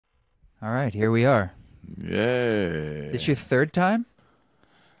All right, here we are. Yay. It's your third time?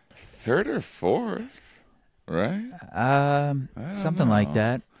 Third or fourth, right? I don't Something like know.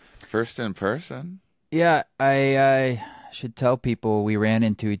 that. First in person. Yeah, I should tell people we ran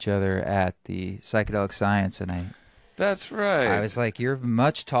into each other at the psychedelic science, and That's right. I was like, "You're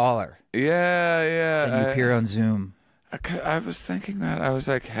much taller yeah. than you appear on Zoom." I was thinking that. I was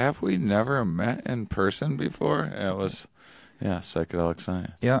like, have we never met in person before? And it was, psychedelic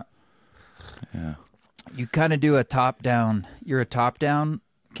science. Yeah, Yeah. you kind of do a top-down. You're a top-down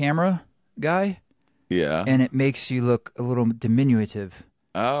camera guy, Yeah. and it makes you look a little diminutive.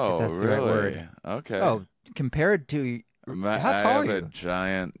 Oh, if that's the really? right word. Okay. Oh, compared to how tall I are have a you?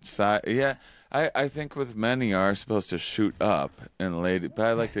 giant size. Yeah, I think with men you are supposed to shoot up, and lady, but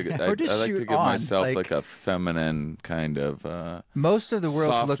I like to I Or just like shoot to give on, myself like- like a feminine kind of Most of the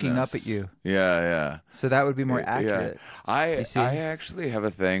world's looking up softness. at you, Yeah. so that would be more Yeah. accurate. I You see? I actually have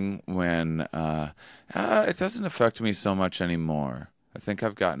a thing when it doesn't affect me so much anymore. I think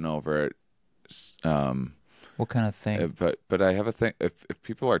I've gotten over it. What kind of thing? But I have a thing. If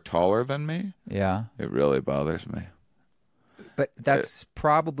people are taller than me, Yeah. it really bothers me. But that's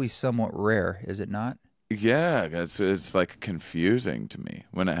probably somewhat rare, is it not? Yeah, it's like confusing to me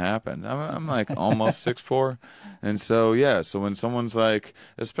when it happens. I'm like almost 6'4", and so when someone's like,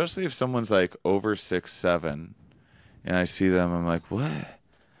 especially if someone's like over 6'7", and I see them, I'm like, what?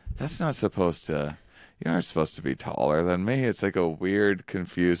 That's not supposed to. You aren't supposed to be taller than me. It's like a weird,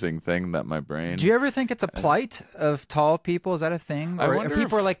 confusing thing that my brain. Do you ever think it's a plight of tall people? Is that a thing? I Or wonder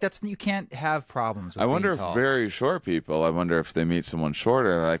people if- are like, "That's you can't have problems with I wonder being if tall." very short people. I wonder if they meet someone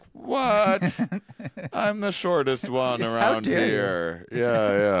shorter. They're like, what? I'm the shortest one How around dare you. here.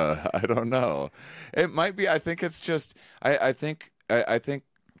 Yeah. I don't know. It might be. I think it's just. I think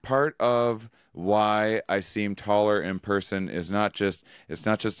part of why I seem taller in person is it's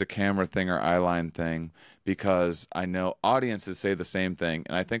not just a camera thing or eyeline thing, because I know audiences say the same thing,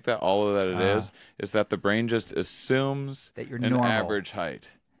 and I think that all of that it is that the brain just assumes That you're an normal. average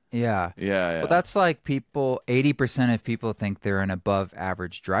height. Yeah. Yeah. Well, that's like 80% of people think they're an above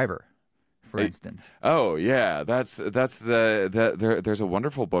average driver, for instance. Oh yeah, that's there's a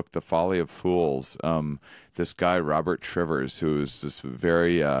wonderful book, The Folly of Fools. This guy Robert Trivers, who's this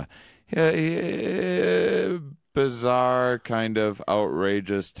very bizarre kind of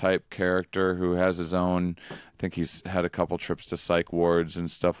outrageous type character who has his own. I think he's had a couple trips to psych wards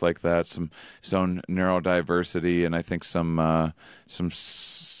and stuff like that. His own neurodiversity, and I think some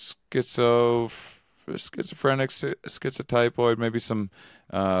schizophrenic, schizotypoid, maybe some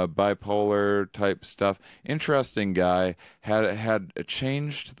bipolar type stuff. Interesting guy. Had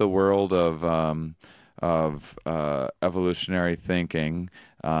changed the world of evolutionary thinking.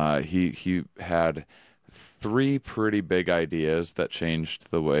 He had three pretty big ideas that changed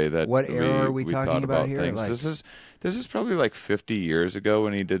the way that What era are we talking thought about here? things. Like- This is probably like 50 years ago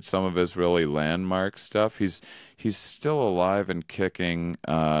when he did some of his really landmark stuff. He's still alive and kicking.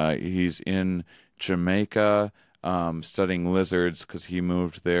 He's in Jamaica studying lizards because he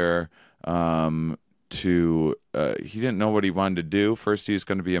moved there he didn't know what he wanted to do. First, he's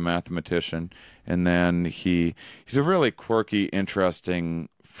going to be a mathematician, and then he's a really quirky, interesting,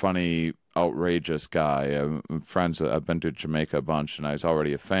 funny, outrageous guy. I've been to Jamaica a bunch, and I was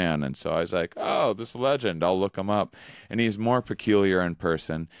already a fan, and so I was like, oh, this legend, I'll look him up. And he's more peculiar in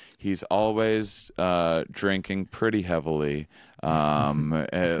person. He's always drinking pretty heavily.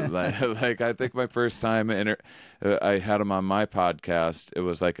 Like I think my first time I had him on my podcast, it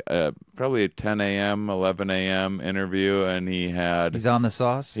was like probably a 10 a.m., 11 a.m. interview, and He's on the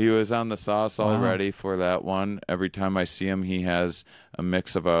sauce? he was on the sauce already for that one. Every time I see him, he has a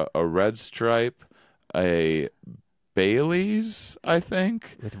mix of a red stripe, a Bailey's, I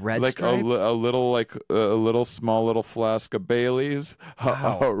think, With red like stripe? a little small little flask of Bailey's,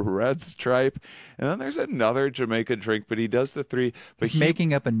 a red stripe, and then there's another Jamaican drink. But he does the three. But He's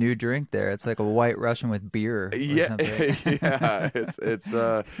making up a new drink there. It's like a white Russian with beer or something. yeah,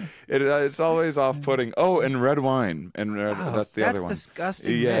 it's always off-putting. Oh, and red wine, and that's the other one. That's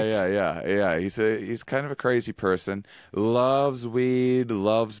disgusting. Yeah. He's kind of a crazy person. Loves weed.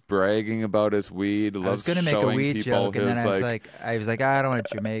 Loves bragging about his weed. Loves I was going to make a showing weed people joke, and then I was like, I don't want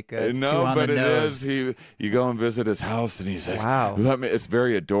Jamaica. It's too on but the it nose. is. You go and visit his house, and he's like, Wow. It's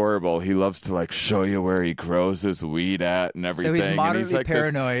very adorable. He loves to like show you where he grows his weed at and everything. he's And moderately like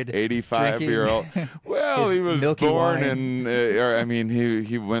paranoid, 85-year-old. Well, his he was milky born wine. in.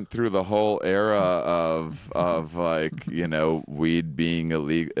 He went through the whole era of like weed being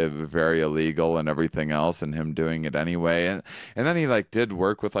illegal, very illegal, and everything else, and him doing it anyway. And then he like did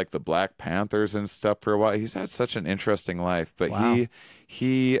work with like the Black Panthers and stuff for a while. He's had such an interesting life. But Wow.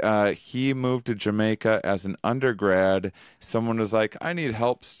 he moved to Jamaica as an undergrad. Someone was like, I need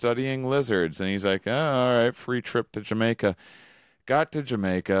help studying lizards, and he's like, oh, all right, free trip to Jamaica. Got to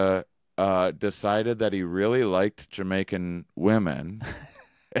Jamaica, decided that he really liked Jamaican women.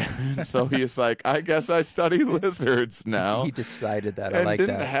 And so he's like, I guess I study lizards now. He decided that. I And like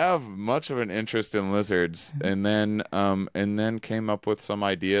didn't that. have much of an interest in lizards, and then came up with some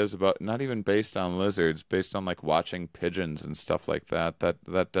ideas about, not even based on lizards, based on like watching pigeons and stuff like that.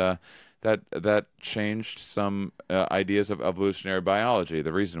 That changed some ideas of evolutionary biology.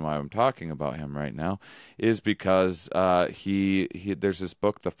 The reason why I'm talking about him right now is because he there's this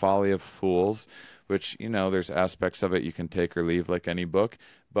book, The Folly of Fools, which, there's aspects of it you can take or leave like any book,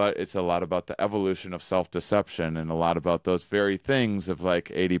 but it's a lot about the evolution of self-deception and a lot about those very things of like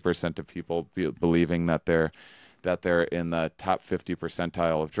 80% of people believing that they're in the top 50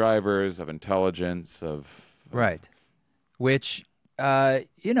 percentile of drivers, of intelligence, of Right. Which, I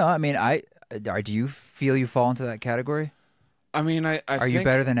mean, do you feel you fall into that category? I mean, I Are think, you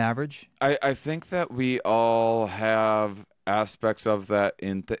better than average? I think that we all have aspects of that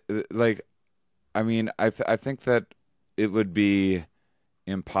I think that it would be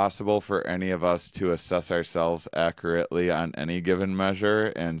impossible for any of us to assess ourselves accurately on any given measure,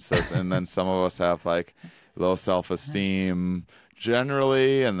 and then some of us have like low self-esteem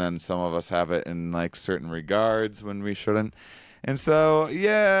generally, and then some of us have it in like certain regards when we shouldn't. And so,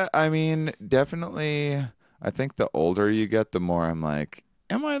 yeah, I mean, definitely, I think the older you get, the more I'm like,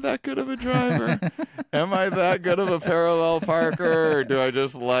 am I that good of a driver? Am I that good of a parallel parker? Or do I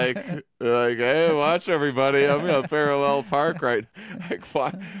just like, hey, watch everybody, I'm gonna parallel park right? Like,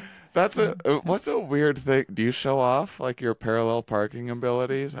 why? What's a weird thing? Do you show off like your parallel parking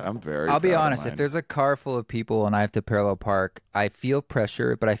abilities? I'm very. I'll be proud of honest. If mine. there's a car full of people and I have to parallel park, I feel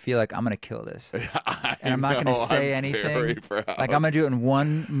pressure, but I feel like I'm gonna kill this, and I'm not gonna say I'm very anything. proud. Like I'm gonna do it in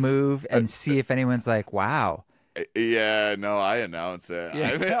one move and see if anyone's like, "Wow." Yeah, no, I announce it.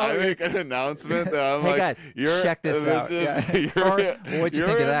 Yeah. I make an announcement that I'm Hey like, guys, check this out. Yeah. You're, Or, what'd you you're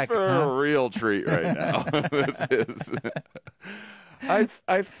think of in that? for Huh? a real treat right now. This is.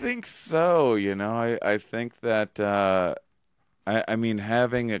 I think so. I think that. I mean,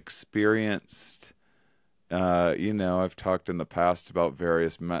 having experienced. I've talked in the past about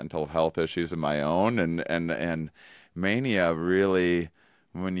various mental health issues of my own, and mania really.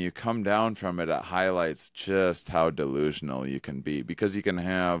 When you come down from it, it highlights just how delusional you can be, because you can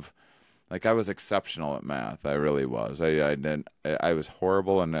have, like, I was exceptional at math. I really was. I was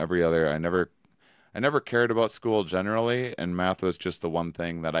horrible in every other. I never cared about school generally, and math was just the one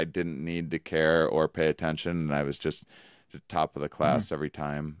thing that I didn't need to care or pay attention, and I was just the top of the class every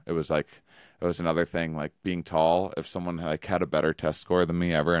time. It was another thing, like being tall. If someone like had a better test score than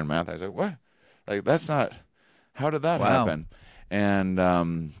me ever in math, I was like, what? Like, that's not. How did that Wow. happen? And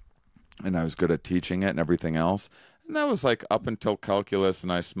I was good at teaching it and everything else. And that was like up until calculus,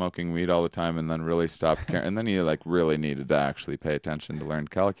 and I was smoking weed all the time, and then really stopped caring. And then you like really needed to actually pay attention to learn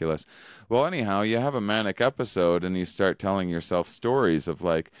calculus. Well, anyhow, you have a manic episode and you start telling yourself stories of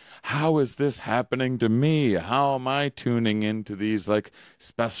like, how is this happening to me? How am I tuning into these like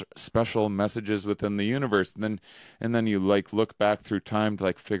special messages within the universe? And then you like look back through time to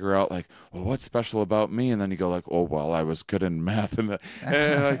like figure out like, well, what's special about me? And then you go like, oh, well, I was good in math, and like,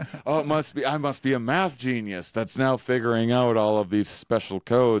 oh, I must be a math genius that's now figuring out all of these special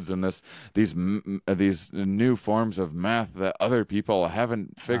codes and these new forms of math that other people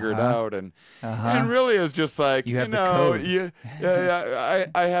haven't figured out, and really it was just like, You have the code.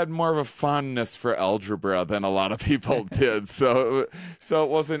 I had more of a fondness for algebra than a lot of people did, so it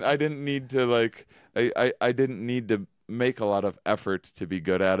wasn't. I didn't need to like I didn't need to make a lot of effort to be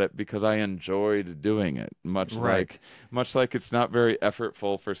good at it, because I enjoyed doing it. Much Right. like it's not very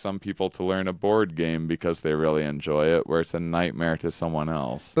effortful for some people to learn a board game because they really enjoy it, where it's a nightmare to someone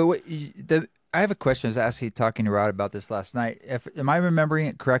else. But I have a question. I was actually talking to Rod about this last night. Am I remembering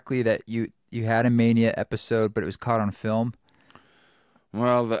it correctly that you had a mania episode, but it was caught on film?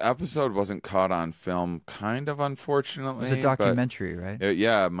 Well, the episode wasn't caught on film, kind of, unfortunately. It was a documentary, right?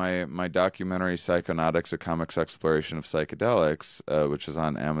 Yeah, my documentary, Psychonautics, A Comics Exploration of Psychedelics, which is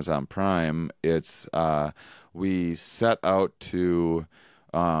on Amazon Prime, we set out to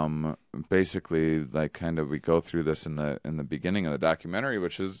basically, like, kind of, we go through this in the beginning of the documentary,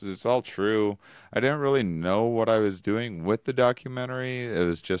 which is, it's all true. I didn't really know what I was doing with the documentary. It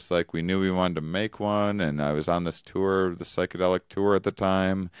was just like, we knew we wanted to make one, and I was on this tour, the psychedelic tour at the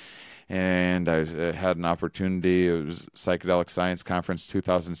time, and I had an opportunity. It was Psychedelic Science Conference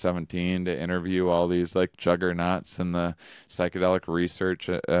 2017 to interview all these like juggernauts in the psychedelic research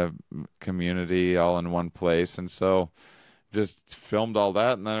community all in one place, and so just filmed all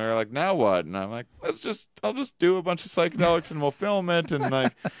that, and then they're like, now what? And I'm like, I'll just do a bunch of psychedelics and we'll film it, and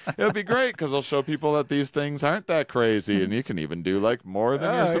like, it'll be great because I'll show people that these things aren't that crazy, and you can even do like more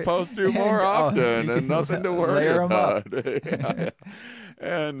than you're supposed to more often, and nothing to worry about. Yeah.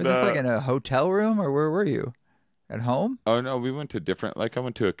 And was this like in a hotel room, or where were you? At home? Oh no, we went to different, like, I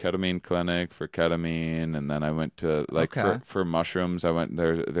went to a ketamine clinic for ketamine, and then I went to like for mushrooms. I went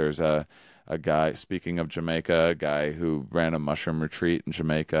there's a guy, speaking of Jamaica, a guy who ran a mushroom retreat in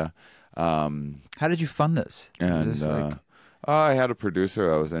Jamaica. How did you fund this? And I had a producer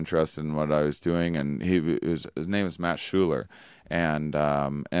that was interested in what I was doing, and his name was Matt Schuler, and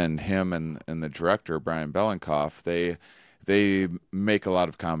him and the director Brian Bellenkoff, they make a lot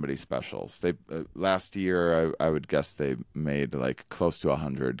of comedy specials. They last year, I would guess they made like close to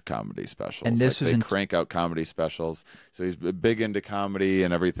 100 comedy specials. And this like, they crank out comedy specials. So he's big into comedy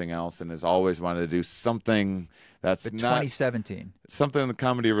and everything else, and has always wanted to do something that's not 2017. Something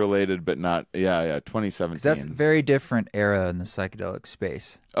comedy related, but not 2017. 'Cause that's a very different era in the psychedelic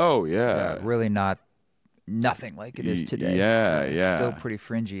space. Oh yeah, really nothing like it is today. Yeah. Still pretty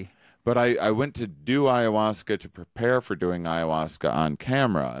fringy. But I went to do ayahuasca to prepare for doing ayahuasca on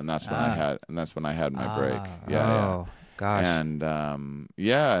camera, and that's when I had my break. Oh, gosh. And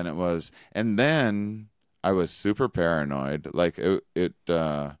and it was, and then I was super paranoid. Like it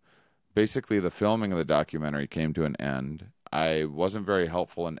basically, the filming of the documentary came to an end. I wasn't very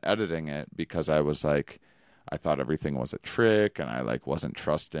helpful in editing it because I was like, I thought everything was a trick, and I like wasn't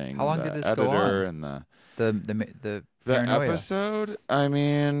trusting How long the did this editor go on? and The the episode. I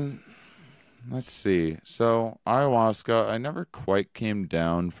mean, let's see. So ayahuasca, I never quite came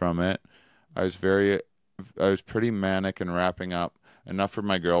down from it. I was pretty manic and wrapping up enough for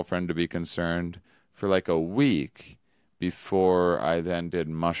my girlfriend to be concerned for like a week before I then did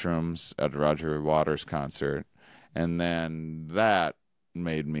mushrooms at Roger Waters' concert. And then that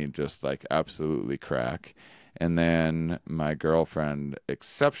made me just like absolutely crack. And then my girlfriend,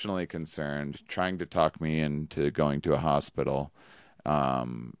 exceptionally concerned, trying to talk me into going to a hospital.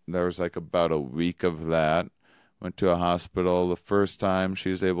 There was like about a week of that. Went to a hospital the first time she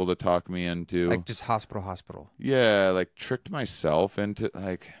was able to talk me into. Like just hospital. Yeah, like tricked myself into,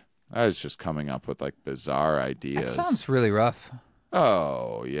 like, I was just coming up with like bizarre ideas. That sounds really rough.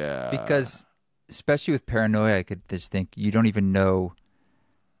 Oh, yeah. Because especially with paranoia, I could just think you don't even know.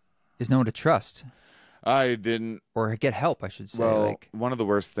 There's no one to trust. I didn't. Or get help, I should say. Well, like, one of the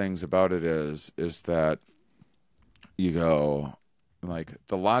worst things about it is that you go, like,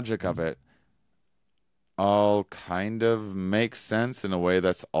 the logic of it all kind of makes sense in a way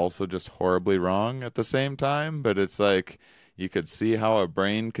that's also just horribly wrong at the same time. But it's like you could see how a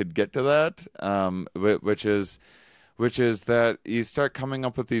brain could get to that, which is that you start coming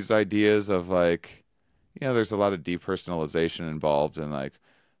up with these ideas of like, there's a lot of depersonalization involved, and like,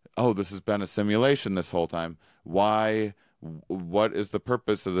 oh, this has been a simulation this whole time. Why? What is the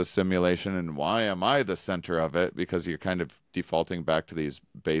purpose of the simulation, and why am I the center of it? Because you're kind of defaulting back to these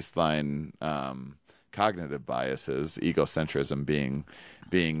baseline cognitive biases, egocentrism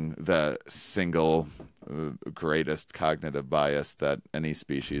being the single greatest cognitive bias that any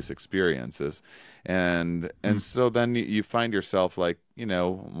species experiences. And so then you find yourself like,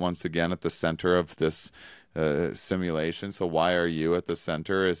 once again at the center of this simulation. So why are you at the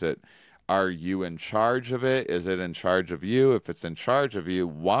center? Are you in charge of it? Is it in charge of you? If it's in charge of you,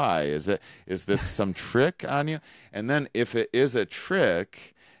 why? Is this some trick on you? And then if it is a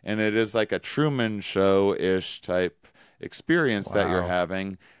trick, and it is like a Truman Show-ish type experience that you're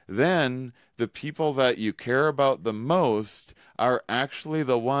having, then the people that you care about the most are actually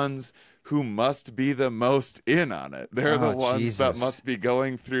the ones who must be the most in on it. They're the ones that must be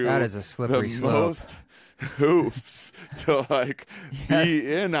going through that is a slippery slope. Most hoops to like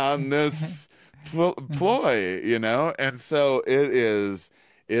be in on this ploy, And so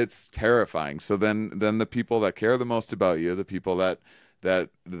it's terrifying. So then the people that care the most about you, the people that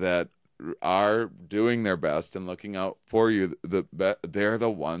are doing their best and looking out for you, they're the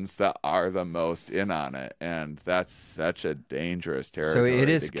ones that are the most in on it, and that's such a dangerous territory. So it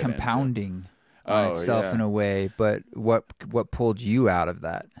is compounding on itself in a way. But what pulled you out of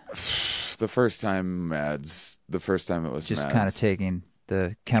that? The first time meds. The first time it was just meds. kind of taking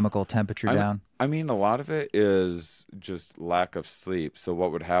the chemical temperature I down. I mean, a lot of it is just lack of sleep. So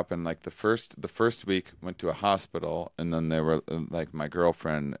what would happen? Like the first week, went to a hospital, and then they were like my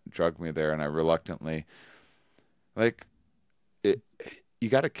girlfriend drugged me there, and I reluctantly like it. You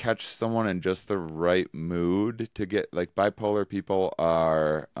got to catch someone in just the right mood to get like bipolar people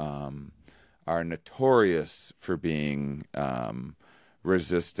are notorious for being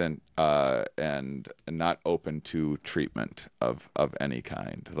resistant and not open to treatment of any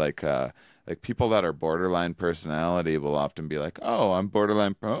kind. Like people that are borderline personality will often be like, "Oh, I'm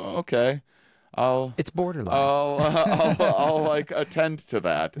borderline. Oh, okay, I'll." It's borderline. I'll like attend to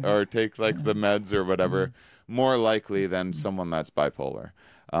that or take like the meds or whatever more likely than someone that's bipolar.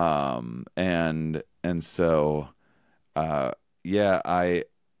 And so yeah,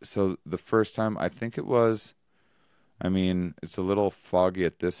 so the first time I think it was, I mean, it's a little foggy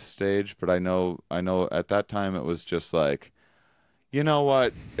at this stage, but I know at that time it was just like, you know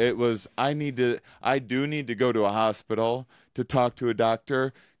what? It was, I do need to go to a hospital to talk to a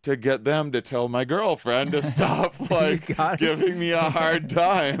doctor to get them to tell my girlfriend to stop like giving me a hard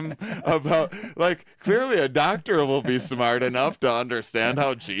time about, like, clearly a doctor will be smart enough to understand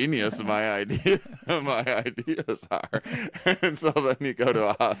how genius my ideas are. And so then you go to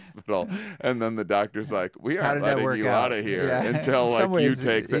a hospital and then the doctor's like, we How aren't did that letting work you out? out of here Yeah. until In like some you ways,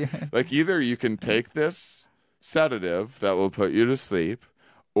 take the, yeah. like either you can take this sedative that will put you to sleep,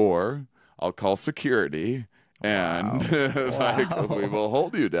 or I'll call security and like Wow. we will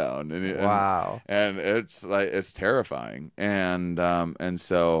hold you down. Wow. And it's like it's terrifying. And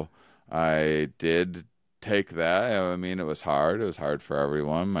so I did take that. I mean, it was hard. It was hard for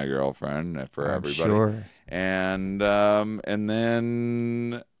everyone, my girlfriend, for I'm everybody. sure. And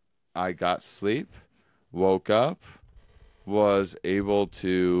then I got sleep, woke up, was able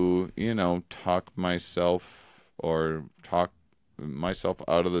to, talk myself out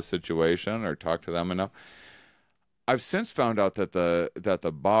of the situation or talk to them enough. I've since found out that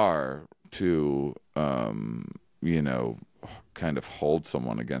the bar to kind of hold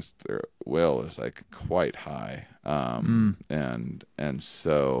someone against their will is like quite high. And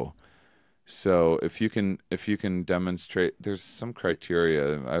so if you can demonstrate, there's some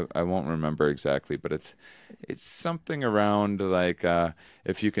criteria, I won't remember exactly, but it's something around like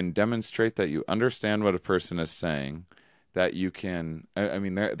if you can demonstrate that you understand what a person is saying, that you can. I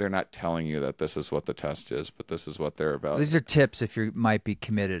mean, they're not telling you that this is what the test is, but this is what they're about. These are tips if you might be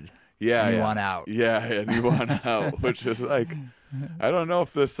committed. Yeah, And you yeah. want out. Yeah, and you want out, which is like, I don't know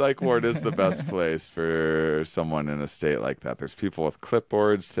if the psych ward is the best place for someone in a state like that. There's people with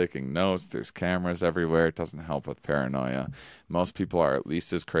clipboards taking notes. There's cameras everywhere. It doesn't help with paranoia. Most people are at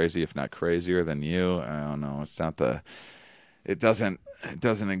least as crazy, if not crazier than you. I don't know. It's not it doesn't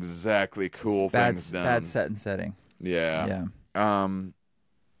exactly cool It's bad, things down. bad set and setting. Yeah. Yeah.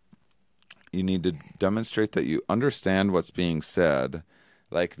 You need to demonstrate that you understand what's being said,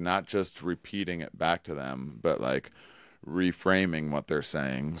 like not just repeating it back to them, but like reframing what they're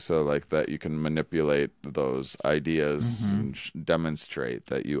saying, so like that you can manipulate those ideas and demonstrate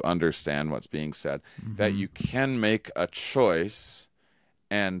that you understand what's being said, that you can make a choice,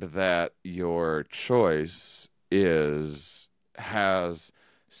 and that your choice has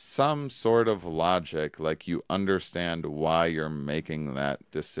some sort of logic, like you understand why you're making that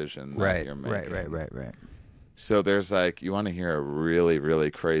decision that you're making. Right. So there's like, you want to hear a really, really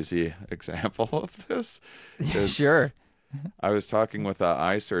crazy example of this? Sure. I was talking with an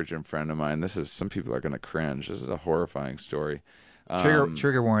eye surgeon friend of mine. Some people are going to cringe. This is a horrifying story.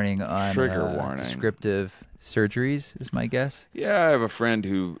 Trigger warning on warning. descriptive surgeries is my guess. Yeah, I have a friend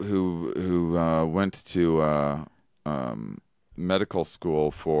who went to medical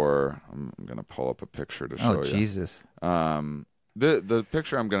school for. I'm going to pull up a picture to show you. Oh Jesus! The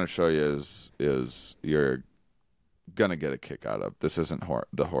picture I'm going to show you is you're gonna get a kick out of. This isn't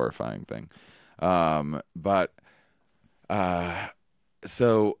the horrifying thing, but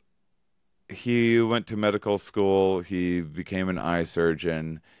so he went to medical school. He became an eye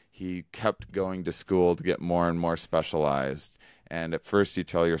surgeon. He kept going to school to get more and more specialized. And at first you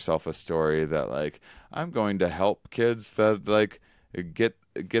tell yourself a story that like, I'm going to help kids that like get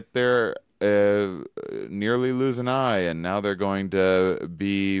their nearly lose an eye, and now they're going to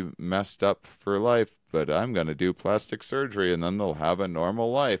be messed up for life, but I'm going to do plastic surgery and then they'll have a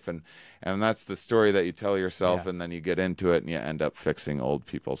normal life. And that's the story that you tell yourself. And then you get into it and you end up fixing old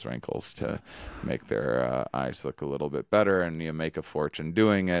people's wrinkles to make their eyes look a little bit better, and you make a fortune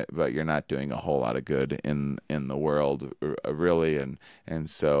doing it, but you're not doing a whole lot of good in the world, really. And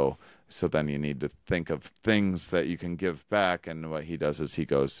so then you need to think of things that you can give back. And what he does is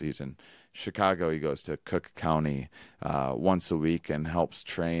he's Chicago, he goes to Cook County once a week and helps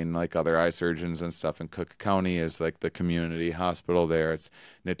train like other eye surgeons and stuff. And Cook County is like the community hospital there. It's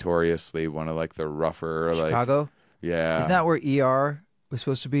notoriously one of like the rougher Chicago? Yeah. Isn't that where ER was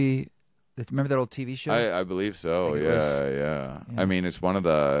supposed to be? Remember that old TV show? I believe so. Yeah. I mean, it's one of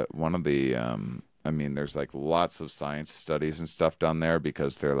the I mean, there's like lots of science studies and stuff done there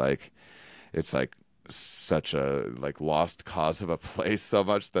because they're like, it's like such a like lost cause of a place so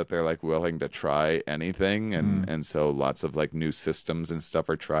much that they're like willing to try anything, and so lots of like new systems and stuff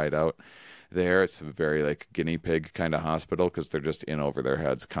are tried out there. It's a very like guinea pig kind of hospital because they're just in over their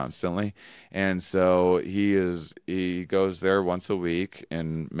heads constantly. And so he goes there once a week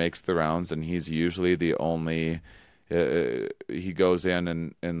and makes the rounds, and he's usually the only he goes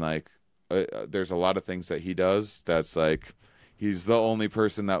in and like there's a lot of things that he does that's like he's the only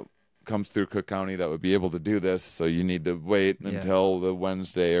person that comes through Cook County that would be able to do this, so you need to wait until the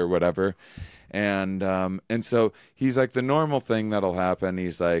Wednesday or whatever. And so he's like the normal thing that'll happen.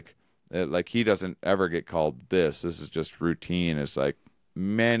 He's like he doesn't ever get called this. This is just routine. It's like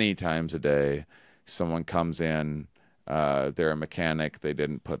many times a day someone comes in, they're a mechanic, they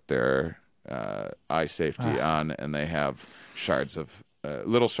didn't put their eye safety on, and they have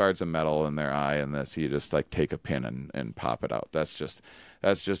little shards of metal in their eye, and so you just like take a pin and pop it out. That's just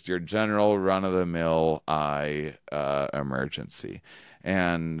your general run-of-the-mill eye emergency.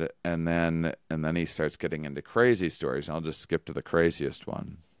 And then he starts getting into crazy stories. And I'll just skip to the craziest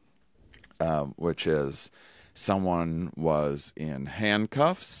one, which is someone was in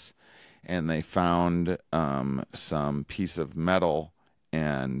handcuffs, and they found some piece of metal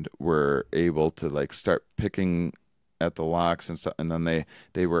and were able to like start picking at the locks and stuff, and then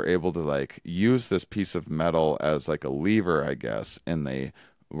they were able to like use this piece of metal as like a lever, I guess, and they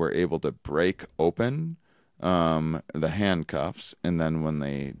were able to break open the handcuffs. And then when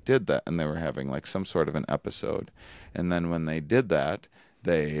they did that, and they were having like some sort of an episode, and then when they did that,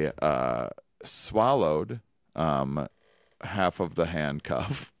 they swallowed half of the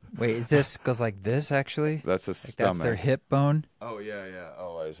handcuff. Wait, this goes like this, actually? That's a like stomach. That's their hip bone? Oh, yeah.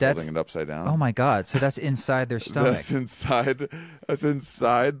 Oh, I was holding it upside down. Oh, my God. So that's inside their stomach. That's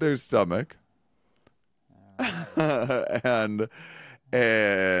inside their stomach. And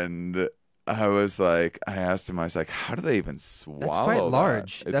I was like, I asked him, I was like, how do they even swallow that? That's quite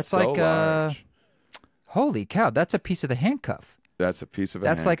large. It's that's so like, large. Holy cow, that's a piece of the handcuff. That's a piece of a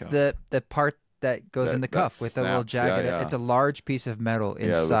handcuff. That's like the part that goes in the cuff with the little jagged edge. It's a large piece of metal inside.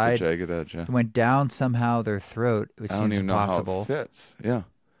 Yeah, with the jagged edge, It went down somehow their throat, which seems impossible. Know how it fits. Yeah.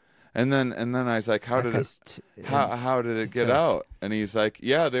 And then I was like, how did it get out? And he's like,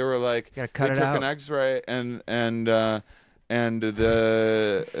 yeah, they were like, they took an X-ray and the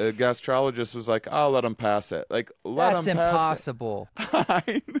gastrologist was like, I'll let him pass it. Like, that's impossible.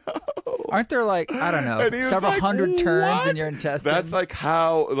 I know. Aren't there like, I don't know, several hundred turns in your intestines? That's like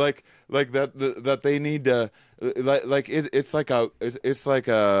how like that they need to it's like a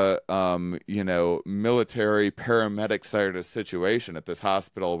military paramedic sort of situation at this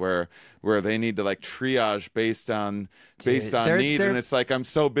hospital where they need to like triage based on need, and it's like I'm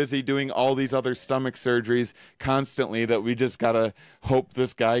so busy doing all these other stomach surgeries constantly that we just gotta hope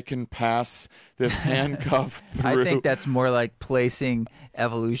this guy can pass this handcuff through. I think that's more like placing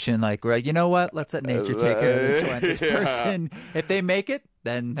evolution, like, right, you know what, let's let nature take care of this one. This person, if they make it,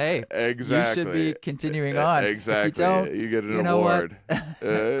 then hey, exactly, you should be continuing on. Exactly. If you don't, you get an award.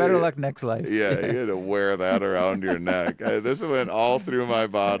 Better luck next life. Yeah, you had to wear that around your neck. This went all through my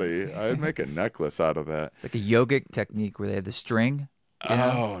body. I'd make a necklace out of that. It's like a yogic technique where they have the string.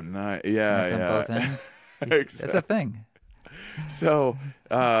 Oh, nice. Yeah, on both ends. Exactly. That's a thing. So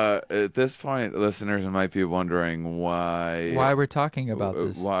at this point, listeners might be wondering why we're talking about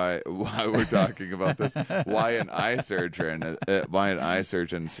this. Why we're talking about this? Why an eye surgeon? Why an eye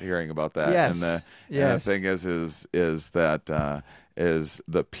surgeon's hearing about that? Yes. And the thing is that is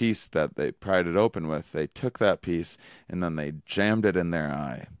the piece that they pried it open with. They took that piece and then they jammed it in their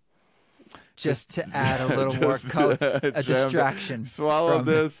eye. Just to add a little more color, a distraction. Swallowed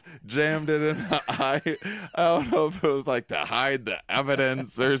this, jammed it in the eye. I don't know if it was like to hide the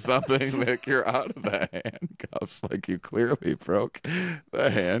evidence or something. Like you're out of the handcuffs. Like you clearly broke the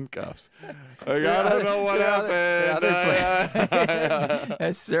handcuffs. Like I don't know what happened.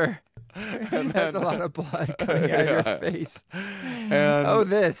 Yes, sir. And That's a then, lot of blood coming out of your face. and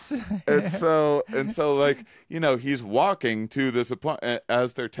This. and so like, he's walking to this appointment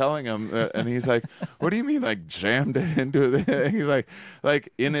as they're telling him, and he's like, what do you mean, like, jammed it into the he's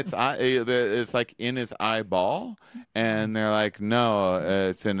like in its eye, it's like in his eyeball, and they're like, no,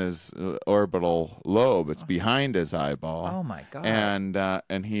 it's in his orbital lobe, it's behind his eyeball. Oh my God.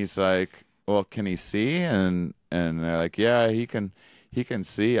 And he's like, well, can he see? And they're like, yeah, he can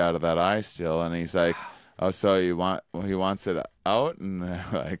see out of that eye still. And he's like, oh, so he wants it out? And they're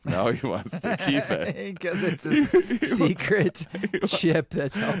like, no, he wants to keep it. Because it's a secret chip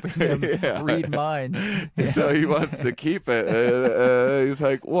that's helping him read minds. Yeah. So he wants to keep it. He's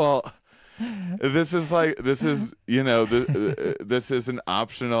like, well, this is an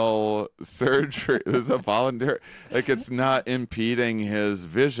optional surgery. This is a voluntary, like, it's not impeding his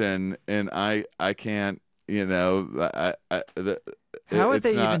vision, and I can't, How would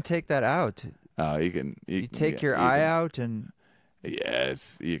they even take that out? You take your eye out and...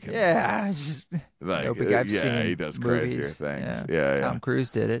 Yes, you can. Yeah, just, like, I've seen he does movies. crazier things. Yeah. Tom Cruise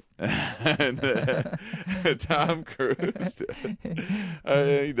did it. And, Tom Cruise,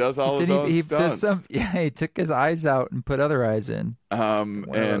 he does all his own stunts. He took his eyes out and put other eyes in.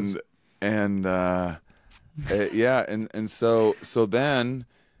 And so then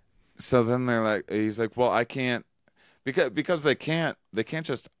they're like, he's like, well, I can't. Because they can't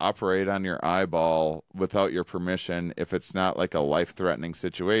just operate on your eyeball without your permission if it's not like a life-threatening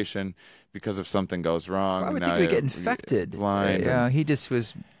situation, because if something goes wrong, I would think he would get infected. Blind. Yeah, he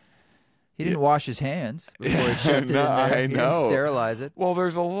didn't wash his hands before he shoved it in there. He didn't sterilize it. Well,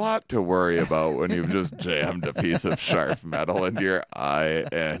 there's a lot to worry about when you've just jammed a piece of sharp metal into your eye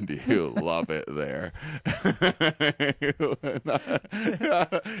and you love it there.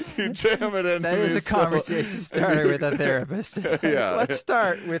 You jam it in. That is a conversation starter with a therapist. Yeah. Let's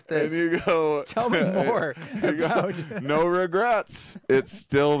start with this. And you go, tell me more about... No regrets. It's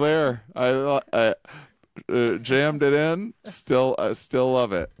still there. I jammed it in. I still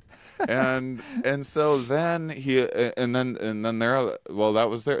love it. And so then they're, well,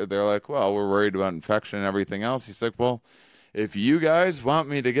 that was they're like, well, we're worried about infection and everything else. He's like, well, if you guys want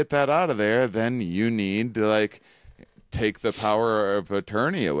me to get that out of there, then you need to, like, take the power of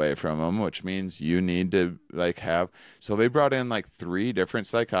attorney away from him, which means you need to, like, have. So they brought in like 3 different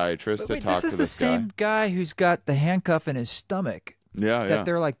psychiatrists to talk to this guy. This is the same guy who's got the handcuff in his stomach. Yeah.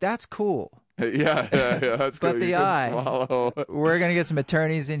 They're like, that's cool. Yeah, that's but good. The eye, swallow. We're gonna get some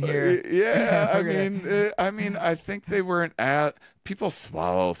attorneys in here. Yeah, I mean, I think they weren't at. People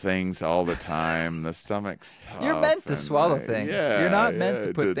swallow things all the time. The stomach's tough. You're meant to swallow things. Yeah, you're not meant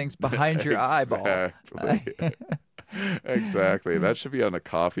to put things behind your eyeball. Exactly. That should be on a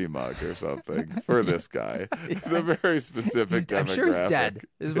coffee mug or something for this guy. He's a very specific demographic. I'm sure he's dead.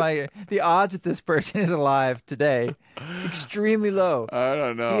 The odds that this person is alive today extremely low. I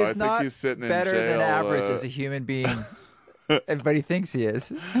don't know. He is I not think he's sitting in better jail, than average as a human being. Everybody thinks he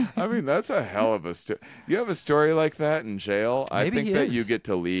is. I mean, that's a hell of a story. You have a story like that in jail? I think that you get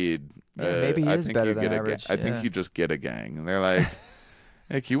to lead. Yeah, maybe he is better than average. I think you just get a gang. And they're like...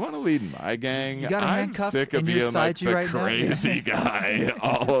 Like, you want to lead my gang? I'm sick of being like the crazy guy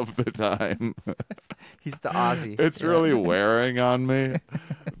all of the time. He's the Aussie. It's really wearing on me,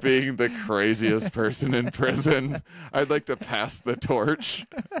 being the craziest person in prison. I'd like to pass the torch.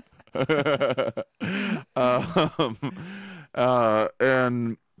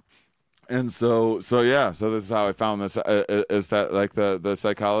 So this is how I found this. Is that, like, the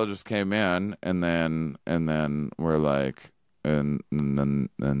psychologist came in, and then we're like. And then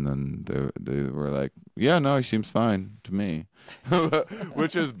they were like, yeah, no, he seems fine to me,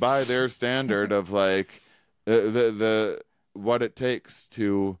 which is by their standard of, like, the what it takes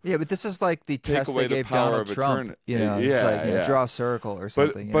to. Yeah, but this is like the test they gave Donald Trump. It's like draw a circle or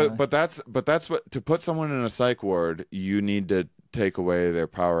something. But that's what, to put someone in a psych ward, you need to take away their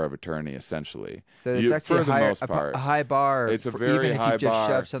power of attorney, essentially. So it's actually a high bar. It's a very even high if you just bar.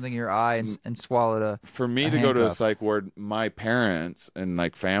 shove something in your eye and swallowed a For me to go to a psych ward, my parents and,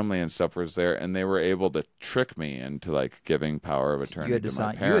 like, family and stuff was there, and they were able to trick me into, like, giving power of attorney to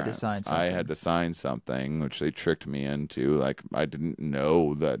my parents. You had to sign something. I had to sign something, which they tricked me into. Like, I didn't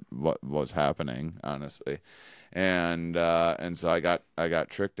know that what was happening, honestly. And so I got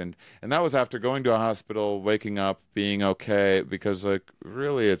tricked, and that was after going to a hospital, waking up, being okay, because, like,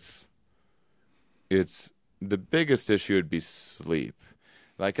 really it's the biggest issue would be sleep.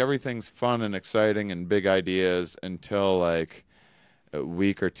 Like, everything's fun and exciting and big ideas until, like, a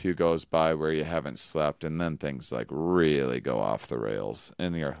week or 2 goes by where you haven't slept, and then things, like, really go off the rails,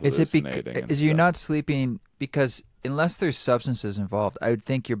 and you're hallucinating. Is you not sleeping because unless there's substances involved, I would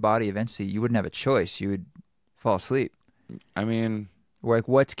think your body eventually, you wouldn't have a choice. You would fall asleep. I mean, Like,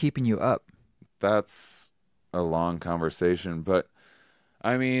 what's keeping you up? that's a long conversation, but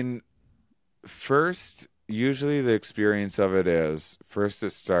I mean, first, usually the experience of it is first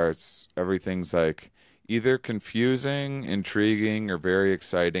it starts, everything's like either confusing, intriguing, or very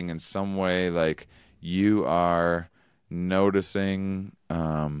exciting in some way. Like you are noticing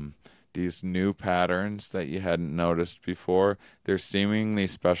these new patterns that you hadn't noticed before. They're seemingly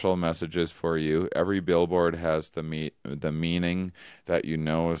special messages for you. Every billboard has the meaning that you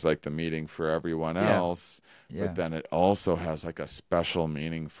know is like the meaning for everyone else. Yeah. But then it also has like a special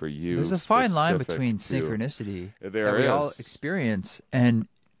meaning for you. There's a fine line specific between to- synchronicity There that we all is. experience, and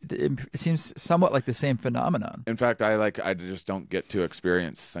it seems somewhat like the same phenomenon. In fact, I just don't get to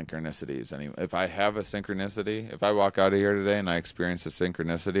experience synchronicities anymore. If I have a synchronicity, if I walk out of here today and I experience a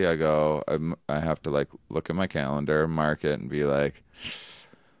synchronicity, I go, I have to like look at my calendar, mark it, and be like,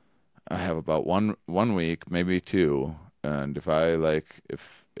 I have about one week, maybe two, and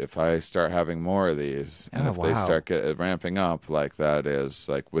if I start having more of these, and if they start ramping up, like that is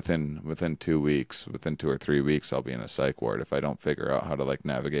like within 2 weeks, within 2 or 3 weeks, I'll be in a psych ward if I don't figure out how to like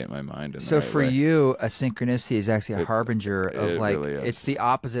navigate my mind. So the right for way. you, a synchronicity is actually a harbinger of it like, really is. it's the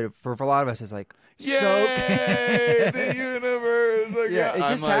opposite. For a lot of us, it's like, Yay, the universe! Like, Yeah, it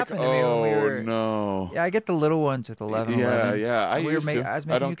just I'm like, happened to me when we were. no. Yeah, I get the little ones with 11. Yeah. I We were used to. I was I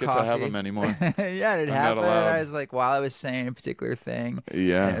making don't you get coffee. to have them anymore. Yeah, it I'm not happened. allowed. I was like, while I was saying a particular thing,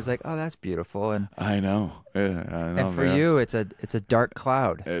 Yeah, and it was like, oh, that's beautiful. And I know. Yeah, I know. and for man. you, it's a dark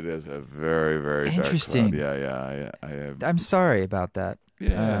cloud. it is a very, very Interesting. dark cloud. Yeah. I'm sorry about that.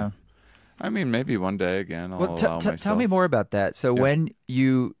 Yeah. I mean, maybe one day again I'll Well, allow myself. tell me more about that. So Yeah. when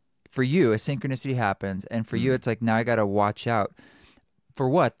for you, a synchronicity happens, and for you, it's like, now I got to watch out. For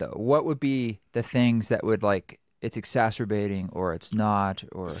what, though? What would be the things that would, like, it's exacerbating or it's not?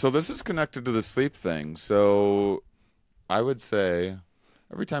 Or So this is connected to the sleep thing. So I would say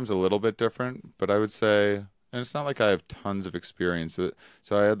every time's a little bit different, but I would say, and it's not like I have tons of experience with it.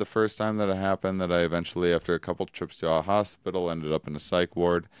 So I had the first time that it happened that I eventually, after a couple trips to a hospital, ended up in a psych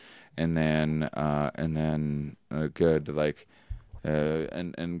ward, and then good like.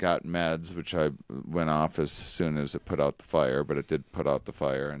 And got meds, which I went off as soon as it put out the fire, but it did put out the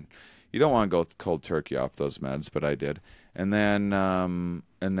fire. And you don't want to go cold turkey off those meds, but I did. And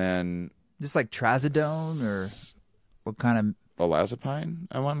then just like trazodone or what kind olanzapine,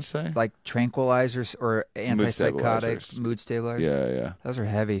 I want to say. of, like, tranquilizers or antipsychotics, mood stabilizers? Yeah. Those are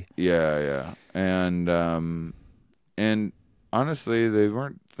heavy. Yeah. And honestly, they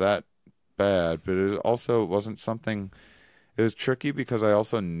weren't that bad, but it also wasn't something. It was tricky because I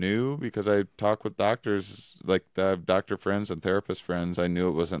also knew, because I talk with doctors, like I have doctor friends and therapist friends, I knew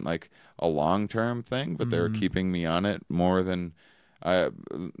it wasn't like a long-term thing, but they were keeping me on it more than I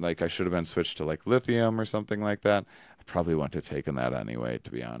should have been switched to like lithium or something like that. I probably wouldn't have taken that anyway, to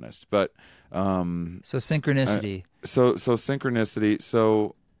be honest. But So synchronicity. so synchronicity.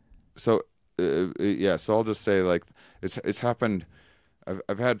 So I'll just say, like, it's happened.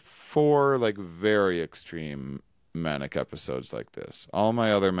 I've had 4 like very extreme manic episodes like this. All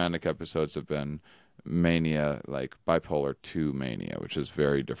my other manic episodes have been mania, like bipolar 2 mania, which is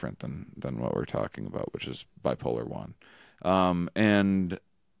very different than what we're talking about, which is bipolar 1. And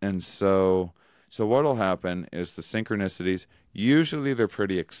so what'll happen is the synchronicities, usually they're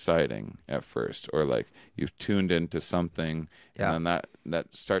pretty exciting at first, or like you've tuned into something, and then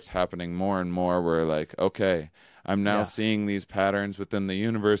that starts happening more and more, where like, okay, I'm now seeing these patterns within the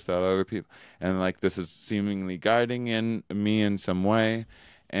universe that other people, and like this is seemingly guiding in me in some way,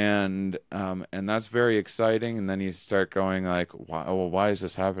 and that's very exciting. And then you start going like, why is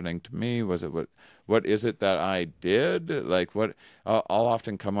this happening to me? Was it what is it that I did? Like, what? I'll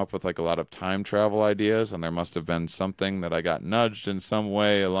often come up with like a lot of time travel ideas, and there must have been something that I got nudged in some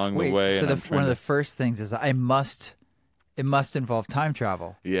way along the way. So and one of the first things is it must involve time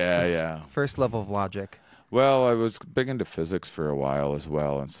travel. Yeah. First level of logic. Well, I was big into physics for a while as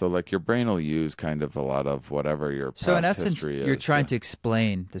well, and so like your brain will use kind of a lot of whatever your past So in essence, history is. you're trying to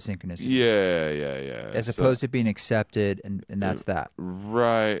explain the synchronicity. Yeah. As opposed to being accepted, and that's that.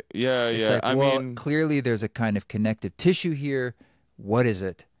 Right. Yeah. It's like, I mean, clearly there's a kind of connective tissue here. What is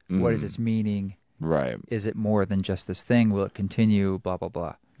it? What is its meaning? right. Is it more than just this thing? Will it continue? Blah, blah,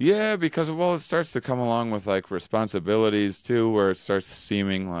 blah. Yeah, because it starts to come along with like responsibilities too, where it starts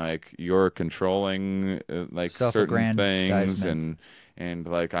seeming like you're controlling like certain things, Self-aggrandizement. and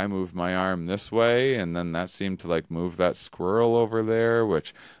like I moved my arm this way, and then that seemed to like move that squirrel over there,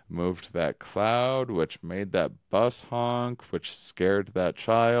 which moved that cloud, which made that bus honk, which scared that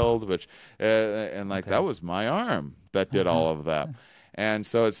child, which and like that was my arm that did all of that. And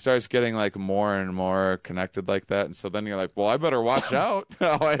so it starts getting like more and more connected like that. And so then you're like, well, I better watch out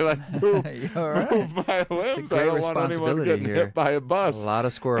how I like move my limbs. I don't want anyone getting hit by a bus. A lot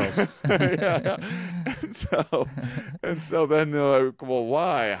of squirrels. Yeah. And so then you're like, well,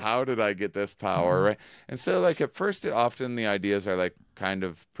 why? How did I get this power? Right. And so like at first often the ideas are like kind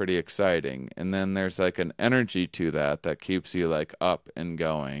of pretty exciting. And then there's like an energy to that keeps you like up and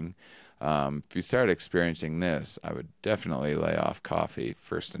going. If you start experiencing this, I would definitely lay off coffee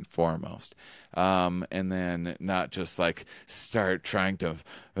first and foremost. And then not just like start trying to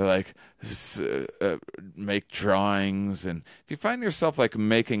like make drawings. And if you find yourself like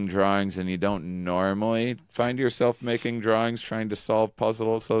making drawings and you don't normally find yourself making drawings, trying to solve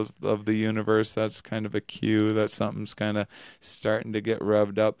puzzles of the universe, that's kind of a cue that something's kind of starting to get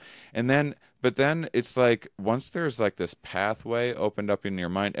revved up. But then it's like once there's like this pathway opened up in your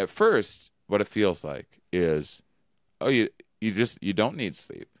mind, at first what it feels like is, oh, you don't need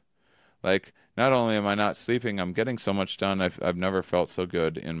sleep. Like not only am I not sleeping, I'm getting so much done. I've never felt so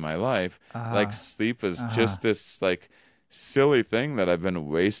good in my life. Like sleep is just this like silly thing that I've been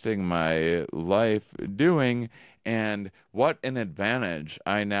wasting my life doing. And what an advantage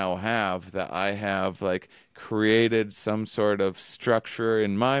I now have that I have like created some sort of structure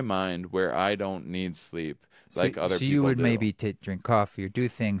in my mind where I don't need sleep like other people do. So you would maybe drink coffee or do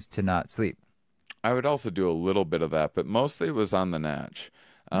things to not sleep. I would also do a little bit of that, but mostly it was on the natch.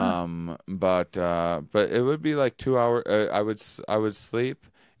 But it would be like 2 hours. I would sleep.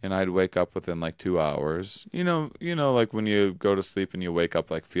 And I'd wake up within like 2 hours. You know, like when you go to sleep and you wake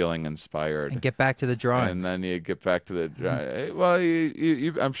up like feeling inspired. And get back to the drawings. And then you get back to the well,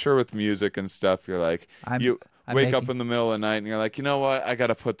 I'm sure with music and stuff, you're like you wake up in the middle of the night and you're like, you know what, I got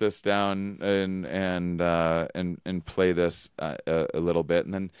to put this down and play this a little bit,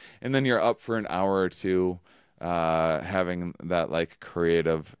 and then you're up for an hour or two, having that like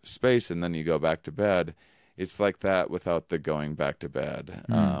creative space, and then you go back to bed. It's like that without the going back to bed,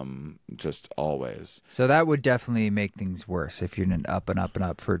 just always. So that would definitely make things worse if you're up and up and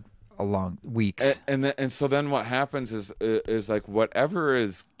up for a long weeks. And so then what happens is like whatever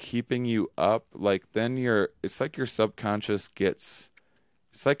is keeping you up, like then it's like your subconscious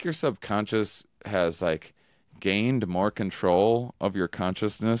has like gained more control of your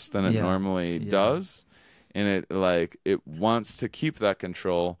consciousness than it normally does, and it wants to keep that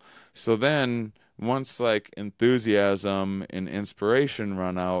control. So then once like enthusiasm and inspiration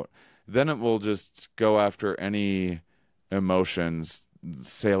run out, then it will just go after any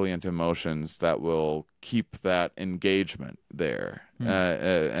salient emotions that will keep that engagement there.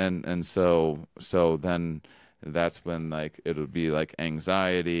 And so then that's when like it'll be like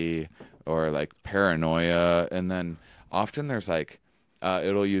anxiety or like paranoia, and then often there's like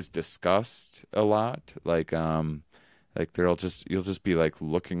it'll use disgust a lot, like you'll just be like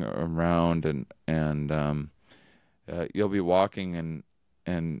looking around and you'll be walking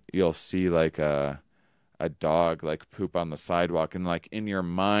and you'll see like a dog like poop on the sidewalk, and like in your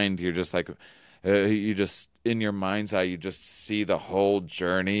mind you're just like in your mind's eye you just see the whole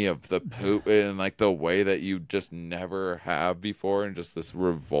journey of the poop in like the way that you just never have before, and just this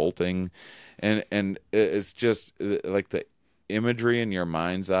revolting and it's just like the imagery in your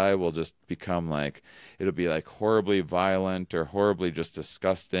mind's eye will just become like, it'll be like horribly violent or horribly just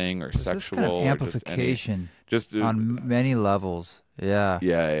disgusting or sexual. Kind of amplification just on many levels. Yeah.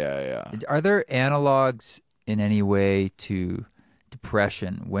 Yeah. Are there analogs in any way to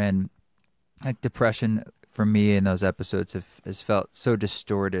depression, when like depression for me in those episodes has felt so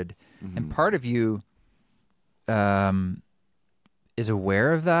distorted, and part of you is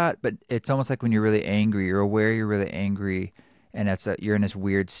aware of that, but it's almost like when you're really angry, you're aware you're really angry, and you're in this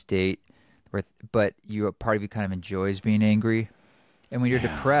weird state but part of you kind of enjoys being angry. And when you're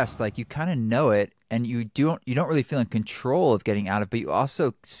depressed, like you kind of know it, and you don't really feel in control of getting out of it, but you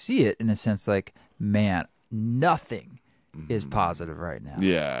also see it in a sense like, man, nothing is positive right now.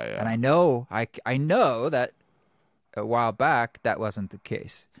 Yeah. And I know that a while back that wasn't the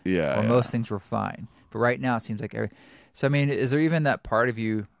case. Yeah. Most things were fine. But right now it seems like so I mean, is there even that part of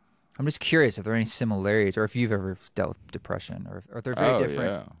you? I'm just curious if there are any similarities, or if you've ever dealt with depression, or if they're very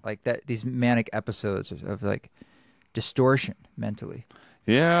different, like that. These manic episodes of like distortion mentally.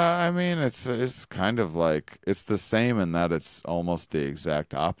 Yeah, I mean, it's kind of like it's the same in that it's almost the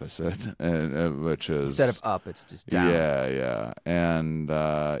exact opposite, which is instead of up, it's just down. Yeah, and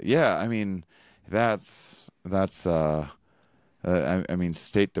I mean, that's I mean,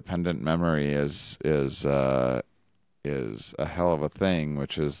 state dependent memory is a hell of a thing,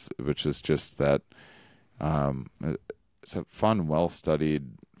 which is just that it's a fun, well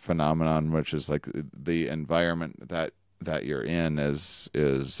studied phenomenon, which is like the environment that you're in is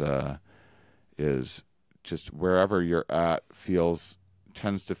just wherever you're at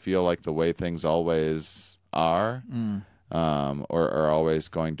tends to feel like the way things always are. Or are always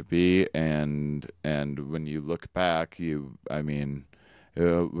going to be, and when you look back, we're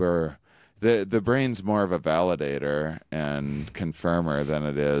the brain's more of a validator and confirmer than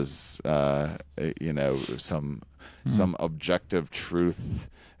it is, some objective truth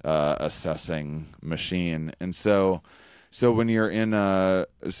assessing machine, and so when you're in a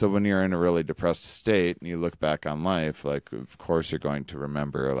really depressed state and you look back on life, like of course you're going to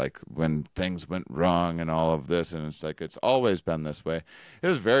remember like when things went wrong and all of this, and it's like it's always been this way. It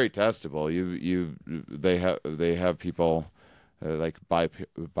was very testable. They have people like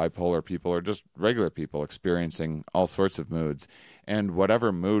bipolar people or just regular people experiencing all sorts of moods, and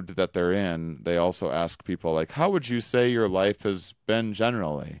whatever mood that they're in, they also ask people like, how would you say your life has been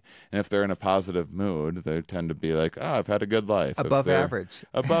generally? And if they're in a positive mood, they tend to be like, I've had a good life. Above average.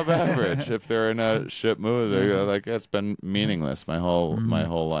 Above average. If they're in a shit mood, they're like, it's been meaningless. My whole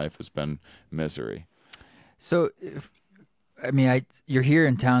life has been misery. So you're here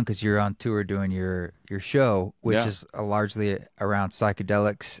in town because you're on tour doing your show, which is largely around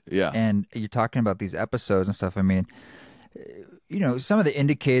psychedelics. Yeah. And you're talking about these episodes and stuff. I mean, some of the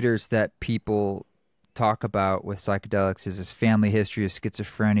indicators that people talk about with psychedelics is this family history of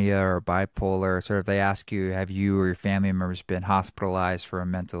schizophrenia or bipolar. Sort of they ask you, have you or your family members been hospitalized for a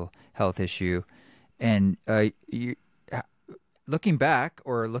mental health issue? And looking back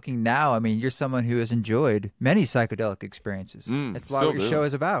or looking now, I mean, you're someone who has enjoyed many psychedelic experiences. That's a lot of what your show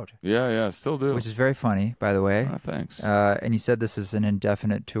is about. Yeah, still do. Which is very funny, by the way. Oh, thanks. And you said this is an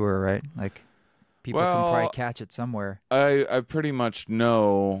indefinite tour, right? Like people can probably catch it somewhere. I pretty much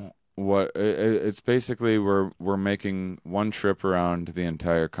know what it's basically. We're making one trip around the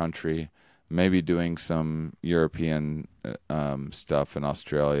entire country, maybe doing some European stuff in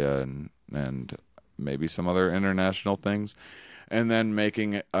Australia and maybe some other international things. And then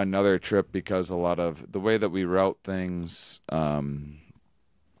making another trip because a lot of the way that we route things,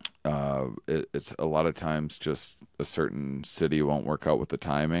 it's a lot of times just a certain city won't work out with the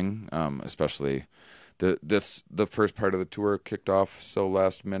timing, especially the first part of the tour kicked off so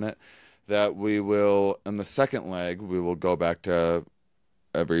last minute that we will, in the second leg, we will go back to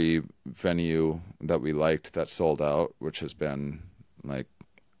every venue that we liked that sold out, which has been like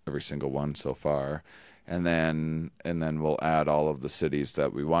every single one so far. And then we'll add all of the cities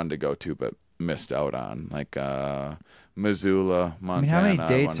that we wanted to go to but missed out on, like Missoula, Montana. I mean, how many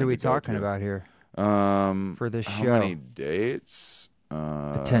dates are we talking about here for this show? How many dates?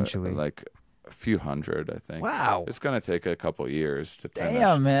 Potentially. Like a few hundred, I think. Wow. It's going to take a couple years to finish.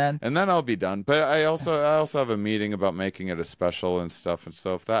 Damn, man. And then I'll be done. But I also have a meeting about making it a special and stuff. And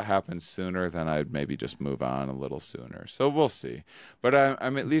so if that happens sooner, then I'd maybe just move on a little sooner. So we'll see. But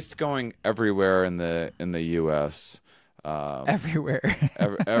I'm at least going everywhere in the U.S. Everywhere.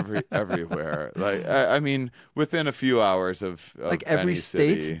 Everywhere. Like I mean, within a few hours of like every any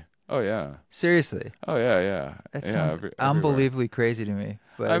state. City. Oh yeah. Seriously. Oh yeah. That sounds unbelievably crazy to me.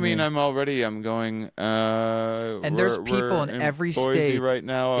 But I mean, I'm going. And there's people in every Boise state right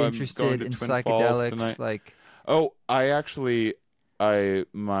now. interested I'm going to in Twin psychedelics. Falls Like, oh,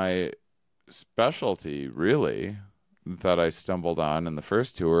 my specialty really that I stumbled on in the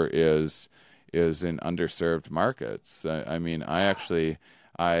first tour is in underserved markets. I mean, you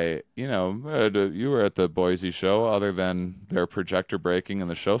were at the Boise show. Other than their projector breaking and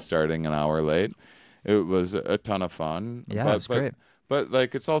the show starting an hour late, it was a ton of fun. Yeah, it was great. But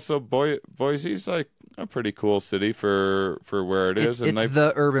like, it's also Boise's like a pretty cool city for where it is. It's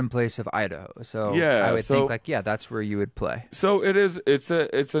the urban place of Idaho. So yeah, I would think like, that's where you would play. So it is. It's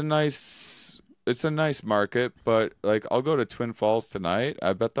a nice market. But like, I'll go to Twin Falls tonight.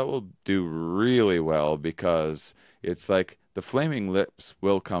 I bet that will do really well because it's like the Flaming Lips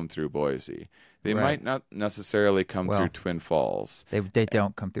will come through Boise. They might not necessarily come through Twin Falls. They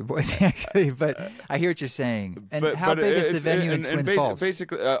don't come through Boise, actually, but I hear what you're saying. And how big is the venue in Twin Falls?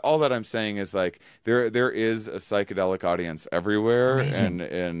 Basically, all that I'm saying is like there is a psychedelic audience everywhere, and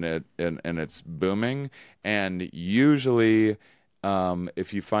it's booming. And usually,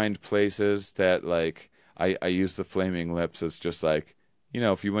 if you find places that like I use the Flaming Lips as just like,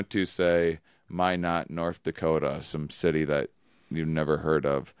 if you went to say Minot, North Dakota, some city that you've never heard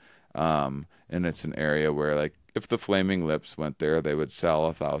of. And it's an area where, like, if the Flaming Lips went there, they would sell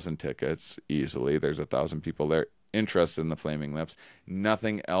 1,000 tickets easily. There's 1,000 people there interested in the Flaming Lips.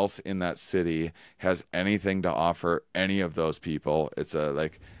 Nothing else in that city has anything to offer any of those people. It's a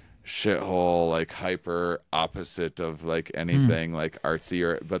like shithole, like hyper opposite of like anything like artsy,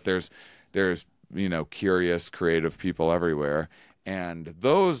 or but there's curious, creative people everywhere, and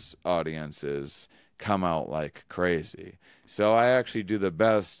those audiences come out like crazy. So I actually do the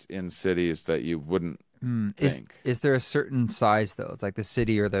best in cities that you wouldn't think. Is there a certain size though? It's like the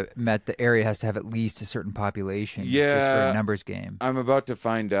city or the area has to have at least a certain population. Just for a numbers game. I'm about to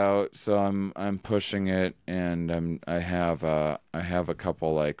find out, so I'm pushing it, and I have a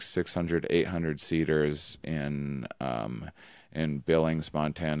couple like 600, 800 seaters in Billings,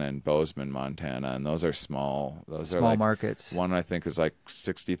 Montana, and Bozeman, Montana, and those are small. Those are like markets. One I think is like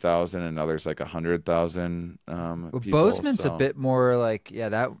 60,000, and others like 100,000. People, Bozeman's a bit more like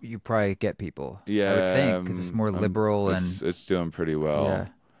that you probably get people. Yeah, I would think because it's more liberal and it's doing pretty well.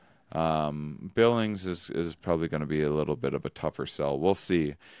 Yeah. Billings is probably going to be a little bit of a tougher sell. We'll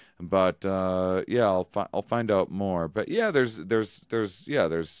see, but I'll find out more. But yeah, there's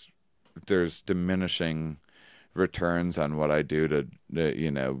diminishing returns on what I do to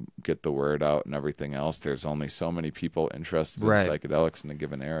get the word out and everything else. There's only so many people interested in psychedelics in a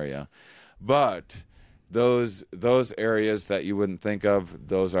given area, but those areas that you wouldn't think of,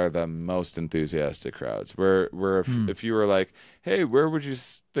 those are the most enthusiastic crowds. Where if you were like, hey, where would you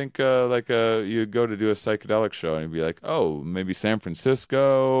think you'd go to do a psychedelic show, and you'd be like, oh, maybe San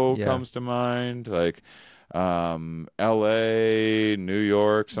Francisco comes to mind, like LA, New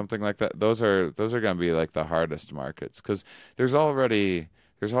York, something like that. Those are going to be like the hardest markets, because there's already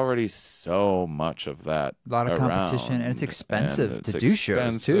so much of that. A lot of competition, and it's expensive to do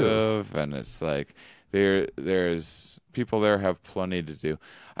shows too. And it's like there's people there have plenty to do.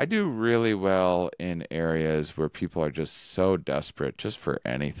 I do really well in areas where people are just so desperate just for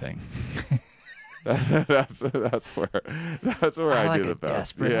anything. That's where I like do the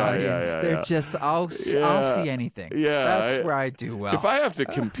best. Desperate audience. They're just I'll see anything. Yeah, that's where I do well. If I have to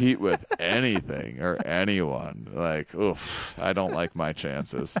compete with anything or anyone, like, oof, I don't like my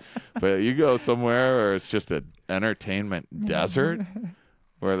chances. But you go somewhere where it's just an entertainment desert,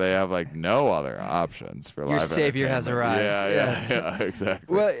 where they have like no other options for live entertainment. Your savior has arrived. Yeah,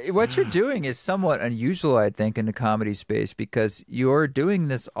 exactly. Well, what you're doing is somewhat unusual, I think, in the comedy space, because you're doing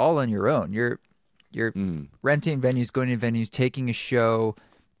this all on your own. You're renting venues, going to venues, taking a show.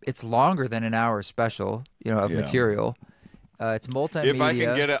 It's longer than an hour special, of material. It's multimedia. If I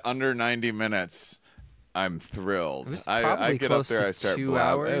can get it under 90 minutes, I'm thrilled. It was I get up there, I start 2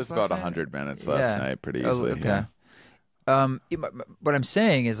 hours. It was about 100 minutes last night, pretty easily. Okay. What I'm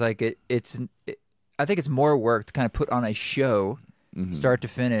saying is like I think it's more work to kind of put on a show, start to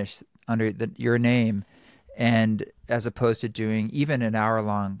finish, under your name, and as opposed to doing even an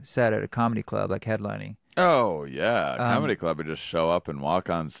hour-long set at a comedy club, like headlining. Oh yeah, comedy club would just show up and walk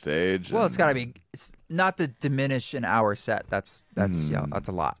on stage. Well, it's got to be. It's not to diminish an hour set. That's that's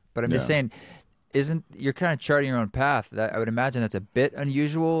a lot. But I'm just saying, you're kind of charting your own path? That I would imagine that's a bit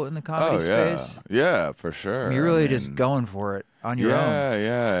unusual in the comedy space. Yeah, for sure. I mean, you're really just going for it on your own.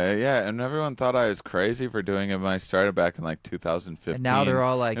 Yeah. And everyone thought I was crazy for doing it when I started back in like 2015. And now they're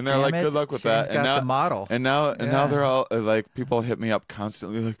all like, and they're like, good luck with that. And now the model. And now they're all like, people hit me up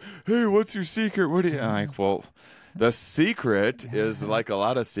constantly like, hey, what's your secret? What do you? I'm like, well, the secret is like a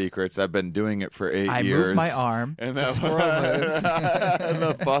lot of secrets. I've been doing it for 8 years. I move my arm, and the squirrel moves. And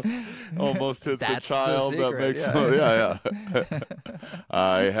the bus almost hits a child. That makes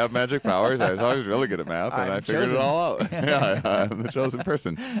I have magic powers. I was always really good at math, and I figured it all out. I'm the chosen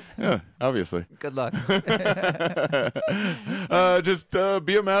person. Yeah, obviously. Good luck. Just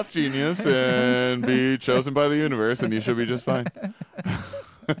be a math genius and be chosen by the universe, and you should be just fine.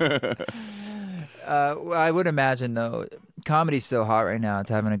 I would imagine, though, comedy's so hot right now. It's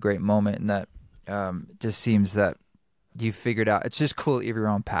having a great moment, and that just seems that you figured out. It's just cool that you have your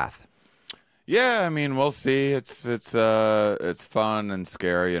own path. Yeah, I mean, we'll see. It's fun and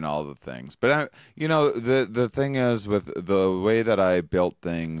scary and all the things. But the thing is, with the way that I built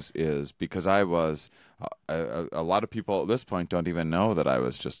things is because I was a lot of people at this point don't even know that I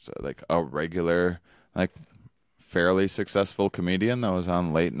was just like a regular fairly successful comedian that was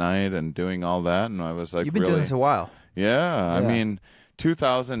on late night and doing all that, and I was like, you've been doing this a while. Yeah, I mean,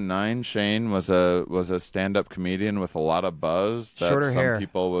 2009, Shane was a stand-up comedian with a lot of buzz. That Shorter hair. Some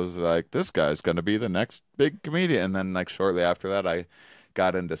people was like, this guy's going to be the next big comedian. And then like shortly after that, I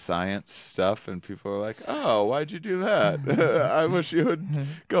got into science stuff, and people were like, oh, why'd you do that? I wish you would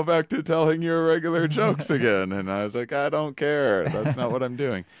go back to telling your regular jokes again. And I was like, I don't care. That's not what I'm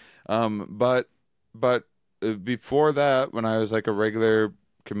doing. But before that, when I was like a regular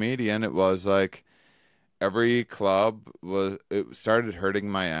comedian, it was like every club it started hurting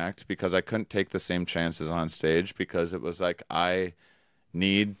my act because I couldn't take the same chances on stage because it was like I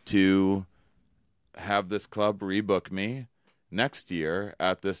need to have this club rebook me next year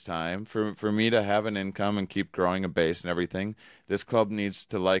at this time for me to have an income and keep growing a base and everything. This club needs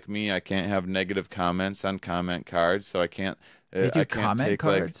to like me. I can't have negative comments on comment cards, so I can't. They do I can't comment take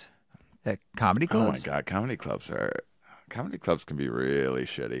cards at comedy oh my clubs. god, comedy clubs can be really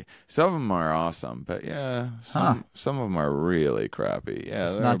shitty. Some of them are awesome, but yeah, some of them are really crappy. Yeah, So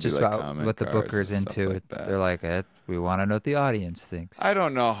it's there'll not be, just like, about comment what the cards booker's and stuff into. like that. They're like, we want to know what the audience thinks. I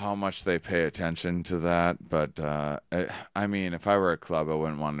don't know how much they pay attention to that, but I mean, if I were a club, I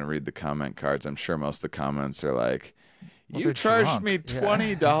wouldn't want to read the comment cards. I'm sure most of the comments are like, Well, "You they're charged drunk. me Yeah.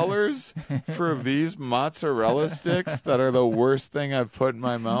 $20 for these mozzarella sticks that are the worst thing I've put in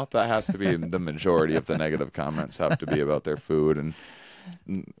my mouth." That has to be the majority of the negative comments have to be about their food and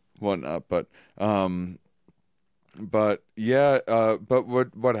whatnot. But yeah, but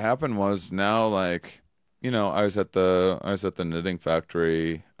what happened was now, like, I was at the Knitting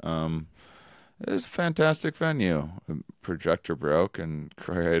Factory. It was a fantastic venue. The projector broke and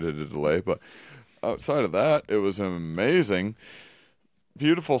created a delay, but outside of that, it was an amazing,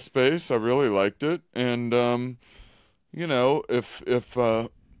 beautiful space. I really liked it, and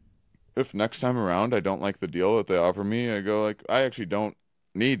if next time around I don't like the deal that they offer me, I go like, I actually don't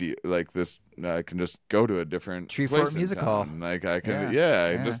need you like this. I can just go to a different Treefort place in Music Hall. town. Like I can,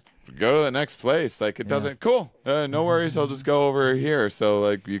 Yeah. just go to the next place. Like it doesn't. Cool. No worries. I'll just go over here. So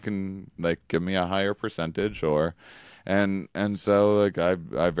like you can like give me a higher percentage or, and so like I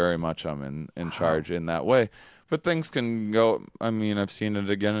very much am in charge in that way. But things can go. I mean, I've seen it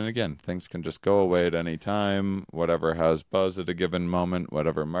again and again. Things can just go away at any time. Whatever has buzz at a given moment.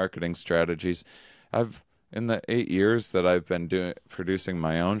 Whatever marketing strategies. In the 8 years that I've been producing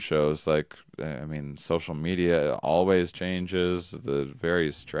my own shows, like, I mean, social media always changes, the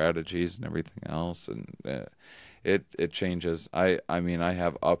various strategies and everything else, and it changes. I mean, I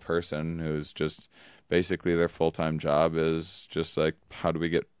have a person who's just basically their full-time job is just like, how do we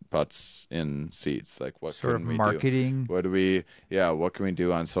get butts in seats? Like, what Sort can of we marketing. do? What can we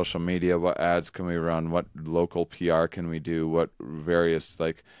do on social media? What ads can we run? What local PR can we do? What various,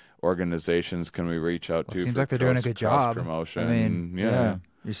 like, organizations can we reach out to? Seems for like they're doing a good job. promotion. I mean, yeah,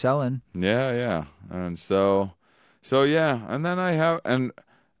 you're selling. Yeah. And so yeah. And then I have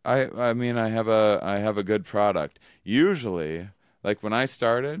a good product. Usually, like when I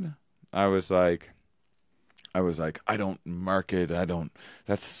started, I was like, I don't market.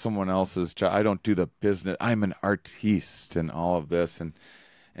 That's someone else's job. I don't do the business. I'm an artiste and all of this.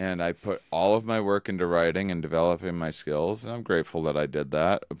 And I put all of my work into writing and developing my skills, and I'm grateful that I did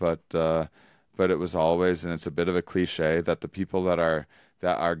that. But it was always, and it's a bit of a cliche, that the people that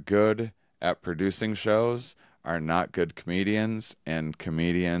are good at producing shows are not good comedians, and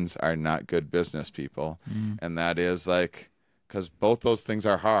comedians are not good business people. And that is like, because both those things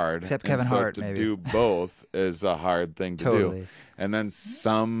are hard. Except Kevin Hart, to maybe. do both is a hard thing to Totally. do. And then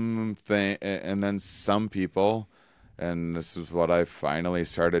some people. And this is what I finally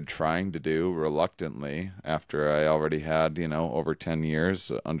started trying to do reluctantly after I already had, over 10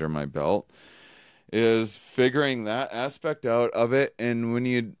 years under my belt, is figuring that aspect out of it. And when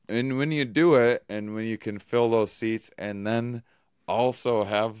you do it, and when you can fill those seats and then also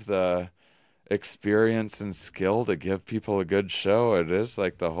have the experience and skill to give people a good show, it is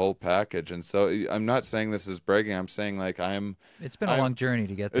like the whole package. And so I'm not saying this is bragging. I'm saying like It's been a long journey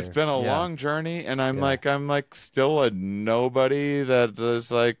to get there. it's been a long journey, and I'm like still a nobody that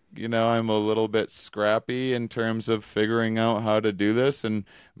is like, I'm a little bit scrappy in terms of figuring out how to do this. And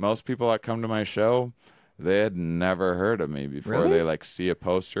most people that come to my show, they had never heard of me before. Really? They like see a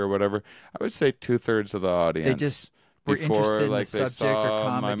poster or whatever. I would say 2/3 of the audience. They just were interested in the subject or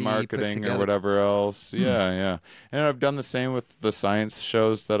my comedy marketing put or together. whatever else. Yeah. And I've done the same with the science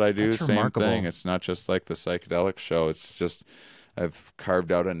shows that I do. That's Same remarkable. thing. It's not just like the psychedelic show. It's just I've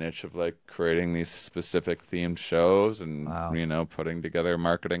carved out a niche of like creating these specific themed shows and Wow. putting together a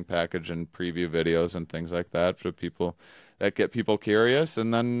marketing package and preview videos and things like that for people that get people curious,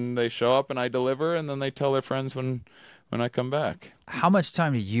 and then they show up and I deliver, and then they tell their friends when I come back. How much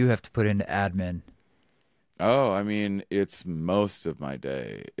time do you have to put into admin? Oh, I mean, it's most of my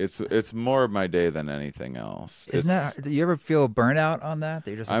day. It's more of my day than anything else. Isn't that? Do you ever feel burnout on that?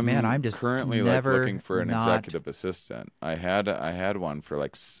 That you're just like, man, I'm I'm just currently like looking never for an not. executive assistant. I had one for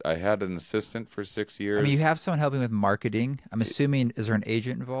like I had an assistant for six I mean, you years. have someone helping with marketing. I'm assuming, is there an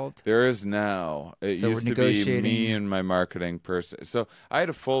agent involved? There is now. It So we're used to be me negotiating. and my marketing person. So I had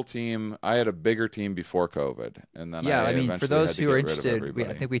a full team. I had a bigger team before COVID, and then I Yeah, I mean, for eventually had those to who are get rid of interested, I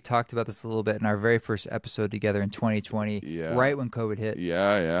everybody. think we talked about this a little bit in our very first episode together in 2020, Yeah. right when COVID hit.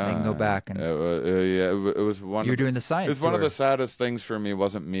 Yeah, I can go yeah. back and It was one you were of the doing the it science was one of the tour. saddest things for me.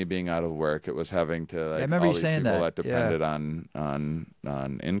 Wasn't me being out of work. It was having to Yeah, I like remember all you these saying people that. that Yeah. depended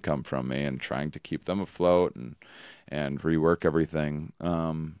on income from me and trying to keep them afloat and rework everything.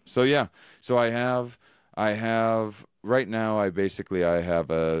 So yeah, so I have right now. I have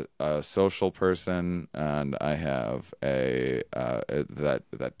a social person, and I have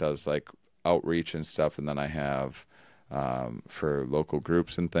that does like outreach and stuff, and then I have for local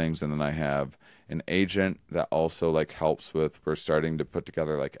groups and things, and then I have an agent that also like helps with. We're starting to put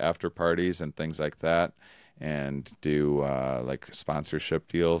together like after parties and things like that, and do like sponsorship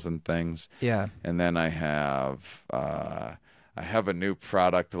deals and things. Yeah. And then I have a new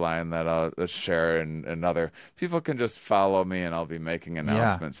product line that I'll share, and another people can just follow me, and I'll be making Yeah.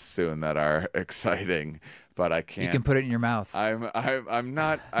 announcements soon that are exciting. But I You can't. can put it in your mouth. I'm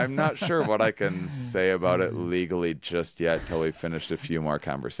not sure what I can say about it legally just yet till we finished a few more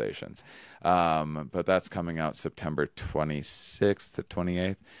conversations. But that's coming out September 26th to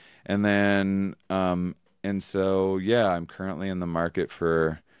 28th, and then and so yeah, I'm currently in the market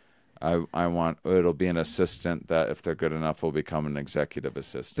for. I want it'll be an assistant that if they're good enough will become an executive But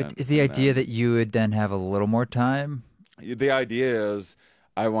assistant. is the And idea that then you would then have a little more time? the idea is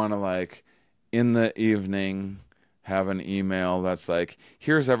I want to like in the evening have an email that's like,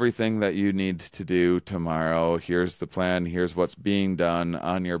 here's everything that you need to do tomorrow. Here's the plan. Here's what's being done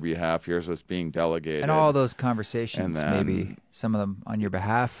on your behalf. Here's what's being delegated. And all those And conversations, maybe then some of them on your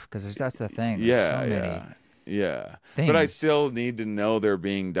behalf, because that's the thing. There's yeah, so many yeah. Yeah. But I things. still need to know they're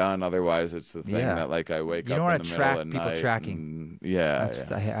being done. Otherwise, it's the thing Yeah. that like I wake You don't up in want the to middle track of the people night. tracking. Yeah,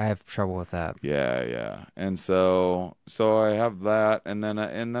 That's yeah. I have trouble with that. Yeah, yeah. And so I have that, and then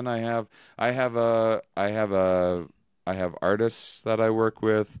I have artists that I work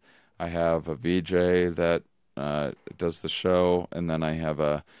with. I have a VJ that does the show, and then I have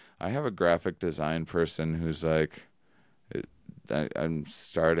a graphic design person who's like I'm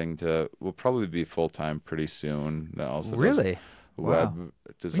starting to will probably be full time pretty soon. That also does Really? Wow. web When you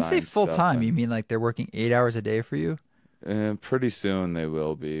say design full stuff, time, you and mean like they're working 8 hours a day for you? pretty soon they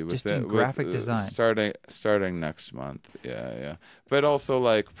will be Just doing graphic design. starting next month. Yeah, yeah. But also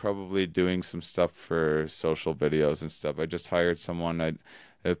like probably doing some stuff for social videos and stuff. I just hired someone.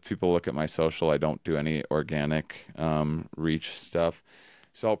 If people look at my social, I don't do any organic reach stuff.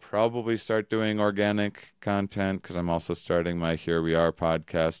 So I'll probably start doing organic content because I'm also starting my Here We Are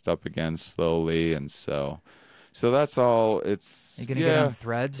podcast up again slowly, and so that's all. It's Are you gonna get on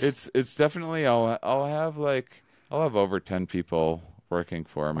Threads? it's definitely I'll have over 10 people working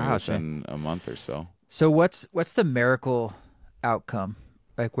for me Wow, within a month or so. So what's the miracle outcome?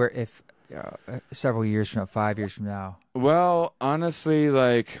 Like where if several years from now, 5 years from now? Well, honestly,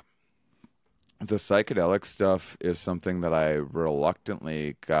 like the psychedelic stuff is something that I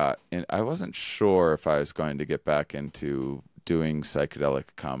reluctantly got in. I wasn't sure if I was going to get back into doing psychedelic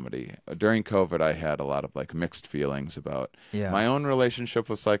comedy. During COVID, I had a lot of like mixed feelings about Yeah. my own relationship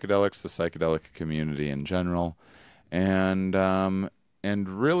with psychedelics, the psychedelic community in general, and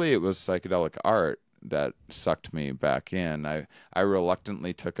really it was psychedelic art that sucked me back in. I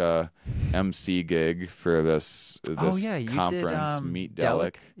reluctantly took a MC gig for this Oh yeah, you conference, did Meet Delic.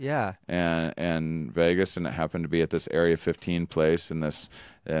 Delic, Yeah. and Vegas, and it happened to be at this Area 15 place in this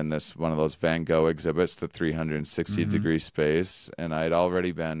one of those Van Gogh exhibits, the 360 degree space. And I'd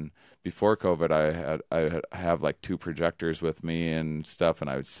already been before COVID. I have like two projectors with me and stuff, and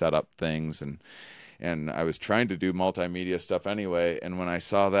I would set up things, and I was trying to do multimedia stuff anyway. And when I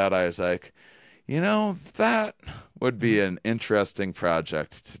saw that, I was like, that would be an interesting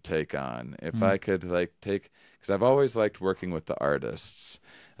project to take on if I could because I've always liked working with the artists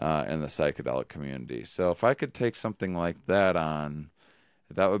in the psychedelic community. So if I could take something like that on,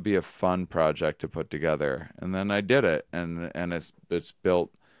 that would be a fun project to put together. And then I did it, and it's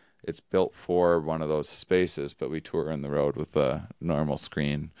built for one of those spaces, but we tour on the road with a normal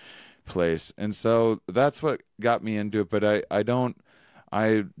screen place. And so that's what got me into it. But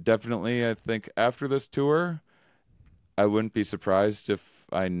I think after this tour, I wouldn't be surprised if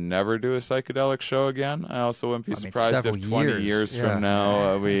I never do a psychedelic show again. I also wouldn't be surprised several if 20 years Yeah. from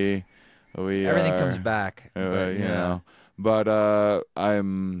now we we Everything are, comes back. But, you know. But I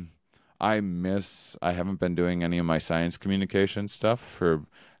haven't been doing any of my science communication stuff for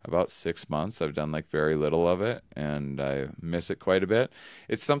about 6 months. I've done like very little of it, and I miss it quite a bit.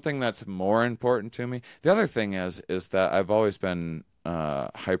 It's something that's more important to me. The other thing is that I've always been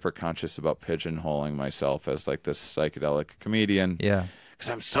hyper conscious about pigeonholing myself as like this psychedelic comedian. Yeah. Because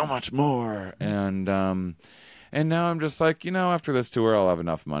I'm so much more. And now I'm just like, after this tour, I'll have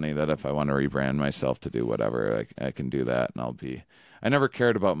enough money that if I want to rebrand myself to do whatever, I can do that. And I never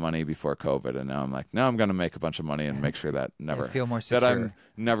cared about money before COVID. And now I'm like, no, I'm going to make a bunch of money and make sure that I feel more secure. that I'm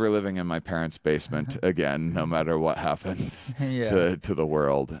never living in my parents' basement again, no matter what happens to the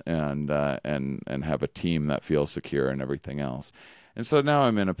world, and have a team that feels secure and everything else. And so now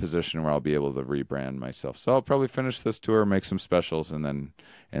I'm in a position where I'll be able to rebrand myself. So I'll probably finish this tour, make some specials, and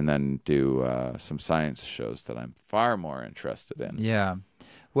then do some science shows that I'm far more interested in. Yeah.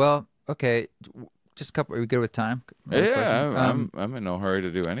 Well, okay. Just a couple. Are we good with time? I'm in no hurry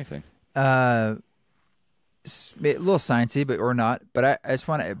to do anything. A little sciencey, or not. But I just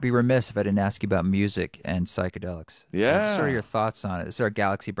want to be remiss if I didn't ask you about music and psychedelics. Yeah. Sort of your thoughts on it. Is there a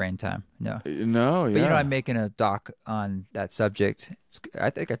Galaxy Brain time? No. No, yeah. But I'm making a doc on that subject. I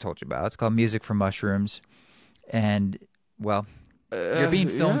think I told you about it. It's called Music from Mushrooms. And, well, you're being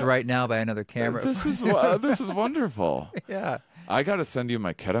filmed right now by another camera. This is wonderful. Yeah. I got to send you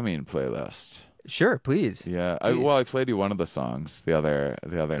my ketamine playlist. Sure, please. Yeah. Please. I played you one of the songs the other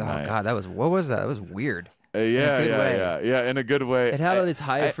night. Oh, God, what was that? That was weird. Yeah, in a good way. It had all this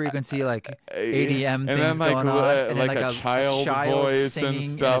high frequency, like ADM things then, going on, and then like a child voice and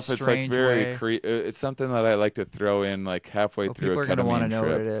stuff. It's like very it's something that I like to throw in like halfway through a ketamine trip. People are going to want to know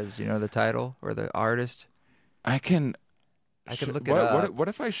what it is. You know the title or the artist? I can look it up. What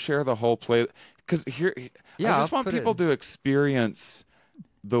if I share the whole play? Because I just want people to experience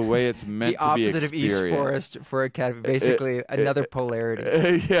the way it's meant to be experienced. The opposite of East Forest for Academy, basically another polarity.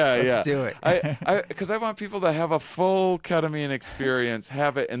 Let's do it. Because I want people to have a full ketamine experience,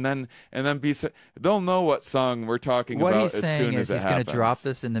 have it, and then be. They'll know what song we're talking about as soon as it happens. What he's saying is he's going to drop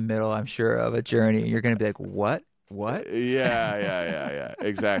this in the middle, I'm sure, of a journey, and you're going to be like, what? What? Yeah,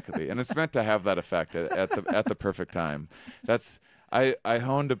 exactly. And it's meant to have that effect at the perfect time. I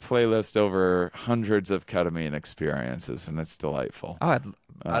honed a playlist over hundreds of ketamine experiences, and it's delightful. Oh,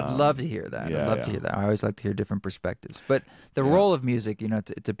 I'd love to hear that. Yeah, I'd love to hear that. I always like to hear different perspectives. But the role of music,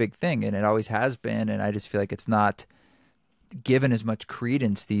 it's a big thing, and it always has been, and I just feel like it's not given as much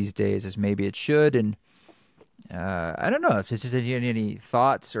credence these days as maybe it should. And I don't know if there's just any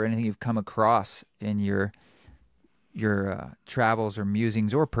thoughts or anything you've come across in your travels or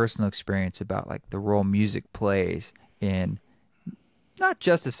musings or personal experience about like the role music plays in not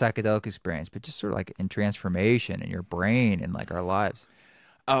just a psychedelic experience, but just sort of like in transformation in your brain and like our lives.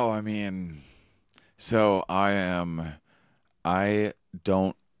 Oh, I mean, so I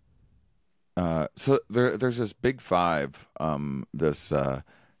don't, so there's this big five, this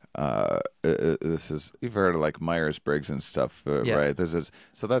is, you've heard of like Myers-Briggs and stuff, right?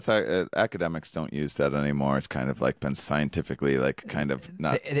 So that's academics don't use that anymore. It's kind of like been scientifically like kind of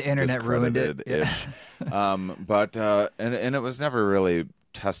not the internet ruined it. Ish. But and it was never really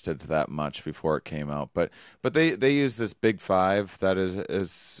tested that much before it came out, but they use this big five that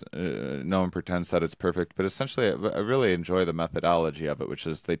is no one pretends that it's perfect, but essentially I really enjoy the methodology of it, which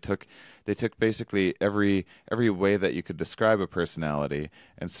is they took basically every way that you could describe a personality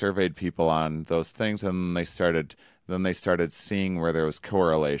and surveyed people on those things, and then they started seeing where there was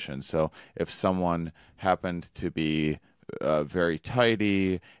correlation. So if someone happened to be very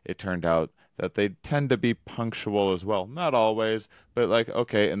tidy, it turned out that they tend to be punctual as well. Not always, but like,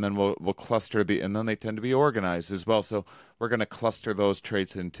 okay, and then we'll cluster and then they tend to be organized as well. So we're going to cluster those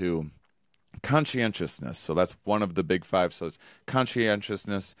traits into conscientiousness. So that's one of the big five. So it's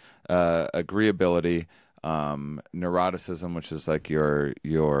conscientiousness, agreeability, neuroticism, which is like your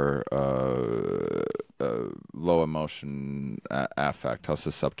low emotion affect, how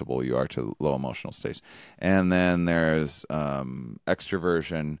susceptible you are to low emotional states. And then there's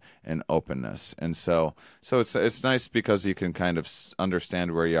extroversion and openness. And so it's nice because you can kind of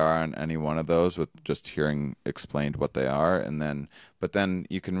understand where you are on any one of those with just hearing explained what they are, but then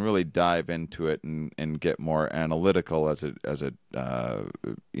you can really dive into it and get more analytical as it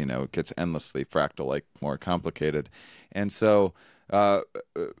it gets endlessly fractal, like more complicated. And so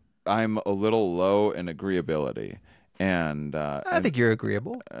I'm a little low in agreeability, and I think you're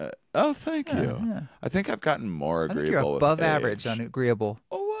agreeable. Oh, thank you. Yeah. I think I've gotten more agreeable. I think you're above with average age. on agreeable.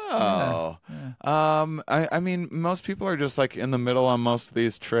 Oh Oh, I mean, most people are just like in the middle on most of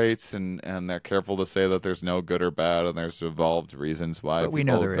these traits, and they're careful to say that there's no good or bad, and there's evolved reasons why But we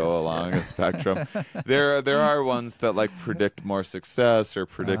know people there go is, along yeah. a spectrum. There are ones that like predict more success or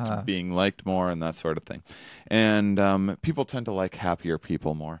predict being liked more and that sort of thing, and people tend to like happier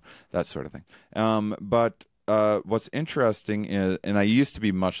people more, that sort of thing. But what's interesting is, and I used to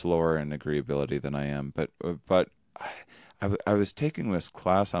be much lower in agreeability than I am, but I was taking this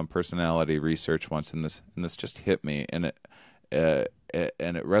class on personality research once, and this just hit me, and it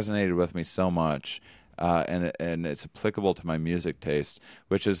resonated with me so much, and it's applicable to my music taste,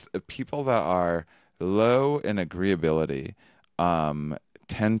 which is people that are low in agreeability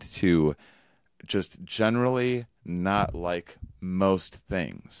tend to just generally not like most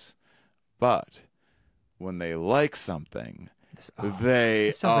things, but when they like something, they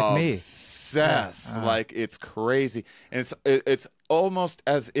this sounds like me. obsess like it's crazy, and it's almost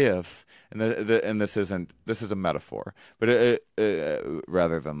as if, and this is a metaphor, but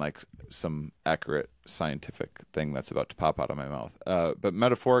rather than like some accurate scientific thing that's about to pop out of my mouth, but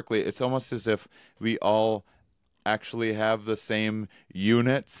metaphorically, it's almost as if we all actually have the same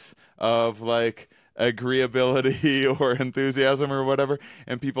units of like agreeability or enthusiasm or whatever,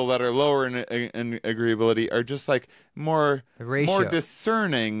 and people that are lower in agreeability are just like more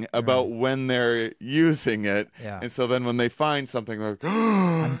discerning about when they're using it. Yeah. And so then when they find something, they're like,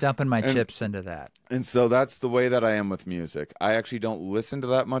 I'm dumping my chips into that. and so that's the way that I am with music. I actually don't listen to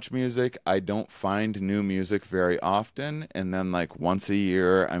that much music. I don't find new music very often, and then like once a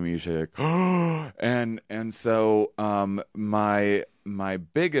year I'm usually like, and so my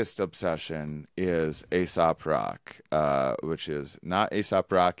biggest obsession is Aesop Rock, which is not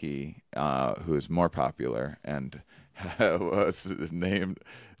Aesop Rocky, who is more popular and was named.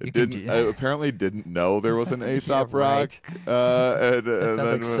 Apparently didn't know there was an Aesop Rock. That sounds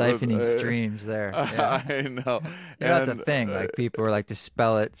like siphoning streams there. Yeah. I know. That's a thing. Like people are like to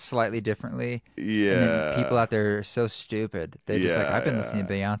spell it slightly differently. Yeah. And then people out there are so stupid. They just like, I've been listening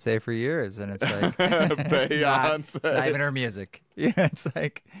to Beyonce for years, and it's like Beyonce. not even her music. Yeah, it's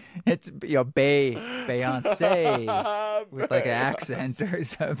like it's Beyonce with like an accent or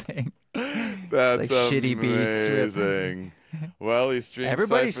something. That's like shitty beats. Amazing. Well, he streams.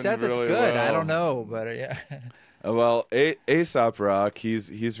 Everybody says it's really good. well. I don't know, but yeah. Well, Aesop Rock,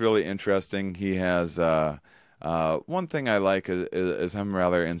 he's really interesting. He has one thing I like is I'm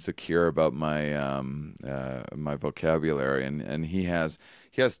rather insecure about my my vocabulary, and he has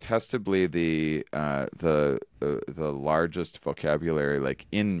testably the largest vocabulary like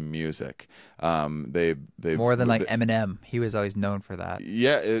in music. They more than like Eminem. He was always known for that.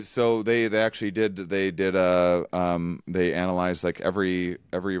 Yeah, so they actually did they analyzed like every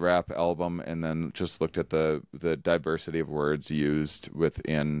rap album, and then just looked at the diversity of words used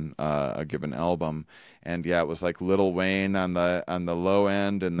within a given album, and yeah, it was like Lil Wayne on the low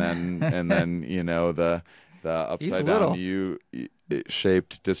end, and then you know the upside down U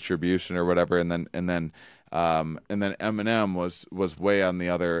shaped distribution or whatever, and then Eminem was way on the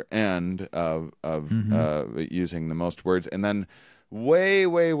other end of using the most words, and then way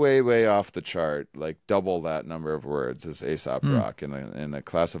off the chart, like double that number of words, is Aesop Rock in a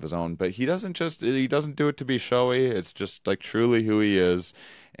class of his own. But he doesn't do it to be showy. It's just like truly who he is,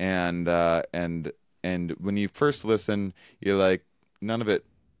 and when you first listen, you're like, none of it.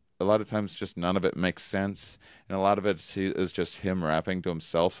 A lot of times, just none of it makes sense, and a lot of it is just him rapping to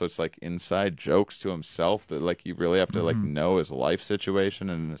himself. So it's like inside jokes to himself that like you really have to like know his life situation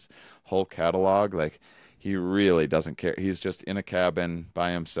and his whole catalog. Like he really doesn't care. He's just in a cabin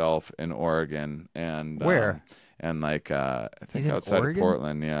by himself in Oregon, and where and like I think he's outside of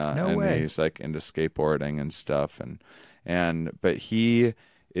Portland, yeah. No and way. He's like into skateboarding and stuff, but he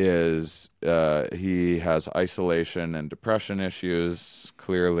has isolation and depression issues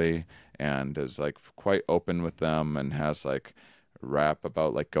clearly, and is like quite open with them, and has like rap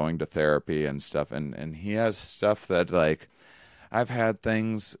about like going to therapy and stuff, and he has stuff that like I've had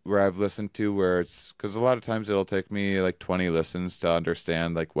things where I've listened to where it's because a lot of times it'll take me like 20 listens to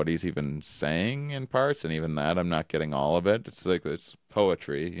understand like what he's even saying in parts, and even that I'm not getting all of it. It's like it's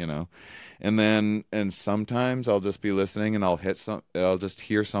poetry, you know. And sometimes I'll just be listening and I'll just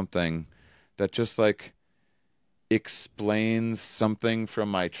hear something that just like explains something from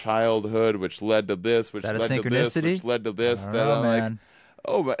my childhood, which led to this, which led to this, which led to this. That I'm like,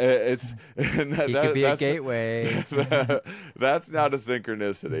 oh, but it's could be a gateway. That's not a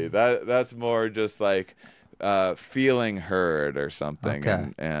synchronicity. That's more just like feeling heard or something,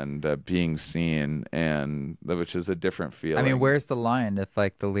 okay. and being seen, and which is a different feeling. I mean, where's the line if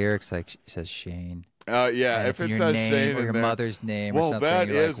like the lyrics like says Shane, Yeah, and if it's in it your says name Shane or in your there. mother's name or Well, something, that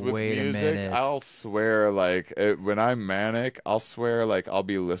you're like, is with wait a music. minute. I'll swear, like when I'm manic, I'll swear like I'll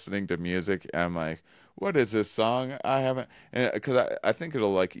be listening to music and I'm like, what is this song? I haven't, because I think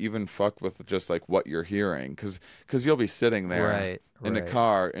it'll like even fuck with just like what you're hearing, because you'll be sitting there Right, in the right.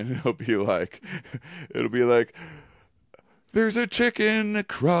 car and it'll be like. There's a chicken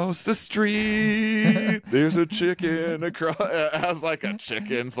across the street. There's a chicken across. It has like a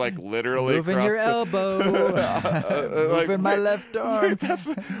chicken's like literally Moving across your elbow, like moving my left arm.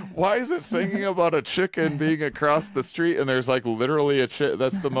 why is it singing about a chicken being across the street and there's like literally a chick?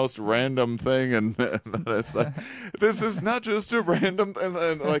 That's the most random thing, and then it's like this is not just a random. And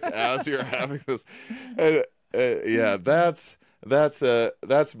then like as you're having this, and, yeah, that's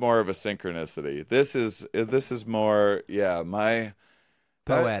more of a synchronicity. This is more, yeah, my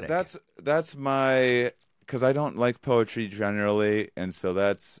Poetic. that's my, because I don't like poetry generally, and so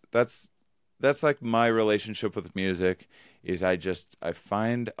that's like my relationship with music is I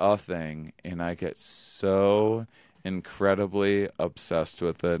find a thing and I get so incredibly obsessed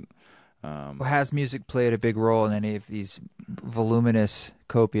with it. Well, has music played a big role in any of these voluminous,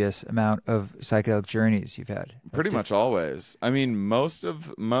 copious amount of psychedelic journeys you've had? Pretty much always. I mean, most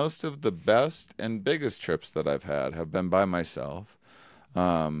of the best and biggest trips that I've had have been by myself.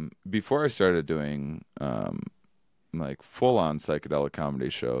 Before I started doing like full-on psychedelic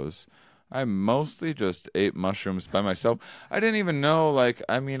comedy shows, I mostly just ate mushrooms by myself. I didn't even know, like,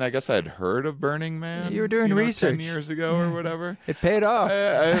 I mean, I guess I'd heard of Burning Man. You were doing research 10 years ago or whatever. It paid off.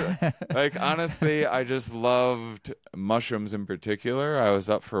 Like, honestly, I just loved mushrooms in particular. I was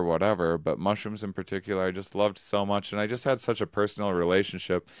up for whatever, but mushrooms in particular, I just loved so much. And I just had such a personal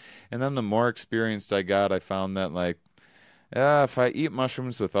relationship. And then the more experienced I got, I found that, like, if I eat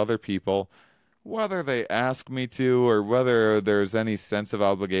mushrooms with other people, whether they ask me to or whether there's any sense of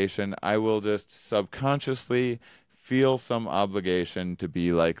obligation, I will just subconsciously feel some obligation to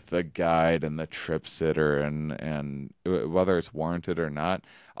be like the guide and the trip sitter, and whether it's warranted or not,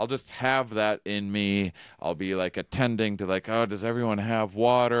 I'll just have that in me. I'll be like attending to like, oh, does everyone have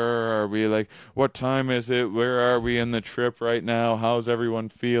water? Are we like, what time is it? Where are we in the trip right now? How's everyone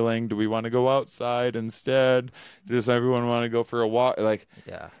feeling? Do we want to go outside instead? Does everyone want to go for a walk? Like,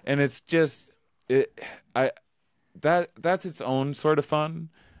 Yeah. And it's just, that's its own sort of fun,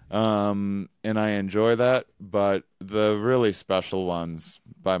 and I enjoy that. But the really special ones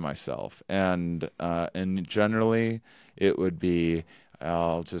by myself, and generally it would be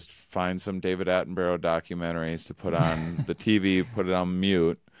I'll just find some David Attenborough documentaries to put on the TV, put it on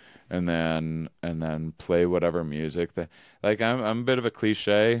mute, and then play whatever music that, like, I'm a bit of a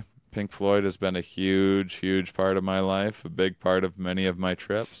cliche. Pink Floyd has been a huge, huge part of my life, a big part of many of my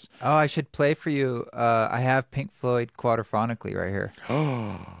trips. Oh, I should play for you. I have Pink Floyd quadraphonically right here.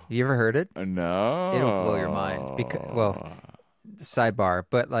 You ever heard it? No. It'll blow your mind. Well, sidebar,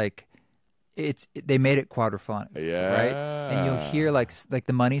 but like they made it quadraphonic, Yeah. right? And you'll hear like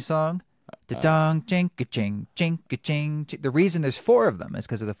the Money song, da-dong, ching-ka-ching, ching-ka-ching. The reason there's four of them is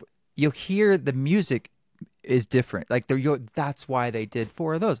because of you'll hear the music is different. Like that's why they did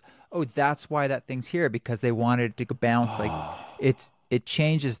four of those. Oh, that's why that thing's here, because they wanted to bounce. Like it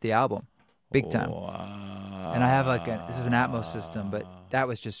changes the album big time. Wow. And I have this is an Atmos system, but that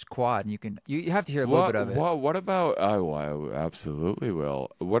was just quad, and you have to hear a little bit of it. What about? Oh, I absolutely will.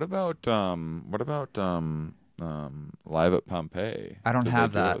 What about Live at Pompeii? I don't Did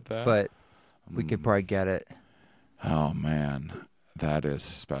have they do it that, with that, but we could probably get it. Oh man, that is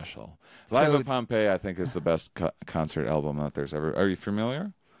special. So- Live at Pompeii, I think, is the best concert album that there's ever. Are you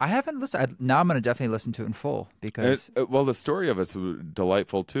familiar? I haven't listened. Now I'm going to definitely listen to it in full because Well, the story of it's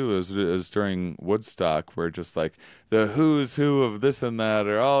delightful too. Is during Woodstock, where just like the who's who of this and that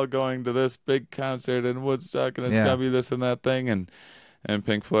are all going to this big concert in Woodstock, and it's Yeah. gonna be this and that thing, and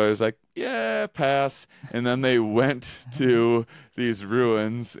Pink Floyd was like, yeah, pass, and then they went to these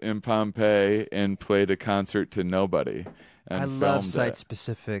ruins in Pompeii and played a concert to nobody. And I love filmed it.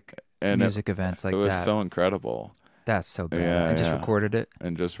 site-specific And music events like It was that. so incredible. That's so bad. Yeah, I just yeah. recorded it.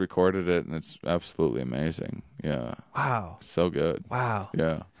 And just recorded it, and it's absolutely amazing. Yeah, Wow. so good. Wow.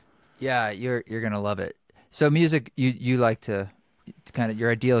 Yeah. Yeah, you're gonna love it. So music, you like to kind of,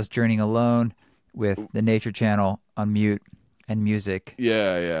 your ideal is journeying alone with the Nature Channel on mute, and music.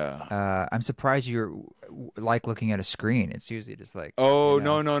 Yeah. I'm surprised you're like looking at a screen. It's usually just like, Oh, you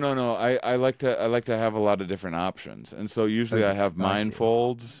know. no. I like to have a lot of different options. And so usually I have Oh, I see.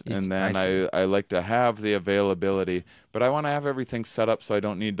 mindfolds, and I then see. I like to have the availability, but I want to have everything set up so I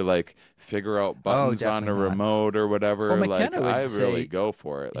don't need to like figure out Oh, buttons on a definitely not. remote or Well, whatever. Like McKenna I would really say go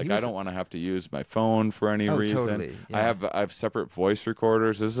for it. he Like I was. don't want to have to use my phone for any Oh, reason. totally. Yeah. I have separate voice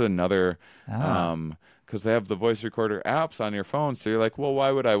recorders. This is another Ah, because they have the voice recorder apps on your phone. So you're like, well,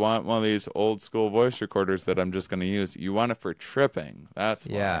 why would I want one of these old school voice recorders that I'm just going to use? You want it for tripping. That's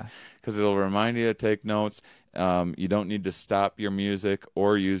why. yeah. Because it'll remind you to take notes. You don't need to stop your music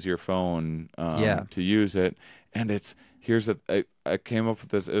or use your phone Yeah. to use it. And I came up with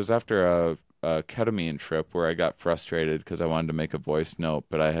this. It was after a ketamine trip where I got frustrated because I wanted to make a voice note,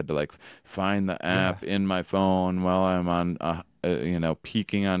 but I had to like find the Yeah. app in my phone while I'm on,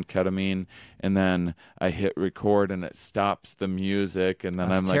 peaking on ketamine, and then I hit record and it stops the music, and then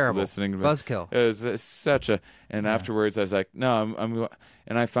That's I'm like terrible. listening to Buzzkill. it. It's such a, and Yeah. afterwards I was like, no,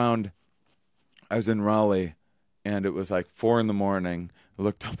 and I found I was in Raleigh, and it was like 4 a.m. I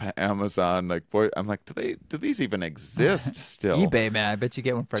looked up at Amazon, like, boy, I'm like, do these even exist still? eBay, man. I bet you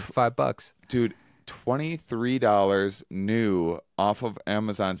get one for like $5. Dude, $23 new off of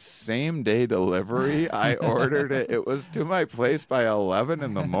Amazon, same day delivery. I ordered it. It was to my place by 11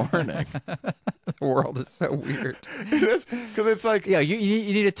 in the morning. The world is so weird. It is, because it's like, Yeah, you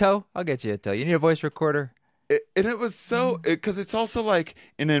need a tow? I'll get you a tow. You need a voice recorder? and it was so, because it's also like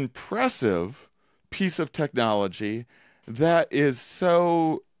an impressive piece of technology that is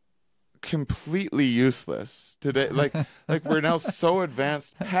so completely useless today. Like we're now so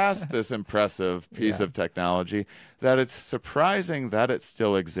advanced past this impressive piece Yeah. of technology that it's surprising that it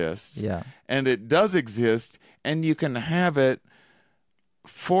still exists. Yeah. And it does exist, and you can have it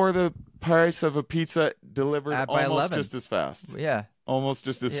for the price of a pizza delivered By almost 11. just as fast. Yeah. Almost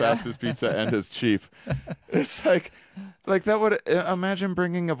just as Yeah. fast as pizza and as cheap. It's like that would, imagine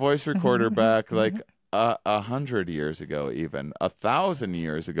bringing a voice recorder back like 100 years ago, even 1,000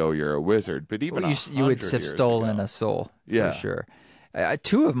 years ago. You're a wizard, but even Well, you would 100 have years stolen ago. a soul, Yeah. for sure.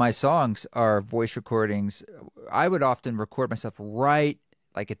 Two of my songs are voice recordings. I would often record myself right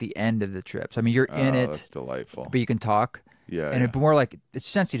like at the end of the trip. So I mean, you're in Oh, it, that's delightful. but you can talk. Yeah, And yeah. it's more like it's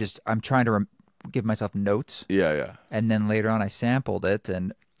essentially just I'm trying to give myself notes, Yeah. and then later on I sampled it,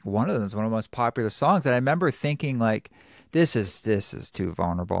 and one of them is one of the most popular songs. And I remember thinking like, this is too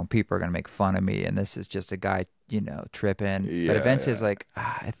vulnerable, and people are gonna make fun of me, and this is just a guy, tripping. Yeah, But eventually yeah. it's like,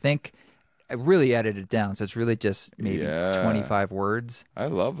 I think I really edited it down, so it's really just maybe Yeah. 25 words. I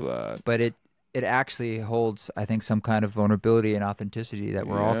love that. But it actually holds, I think, some kind of vulnerability and authenticity that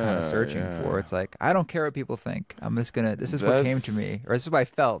we're all kind of Yeah, searching yeah. for. It's like, I don't care what people think. I'm just gonna. This is what came to That's- me, or this is what I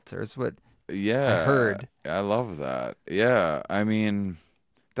felt, or this is what Yeah. I heard. I love that. Yeah. I mean,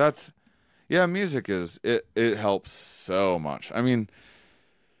 music it helps so much. I mean,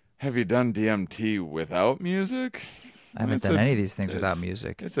 have you done DMT without music? I haven't It's done a- any of these things without it's-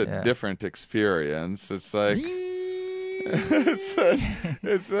 music. It's a Yeah. different experience. It's like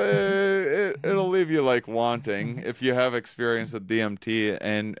it'll leave you like wanting if you have experience with DMT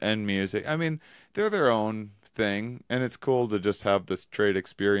and music. I mean, they're their own thing, and it's cool to just have this trade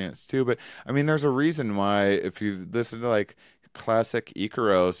experience too. But I mean, there's a reason why if you listen to like classic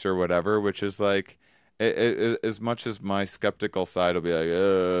Icaros or whatever, which is like as much as my skeptical side will be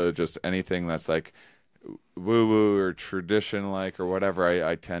like, just anything that's like woo woo or tradition like or whatever,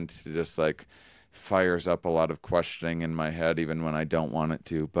 I tend to just like fires up a lot of questioning in my head even when I don't want it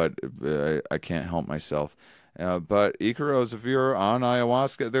to, but I can't help myself. But Icaros, if you're on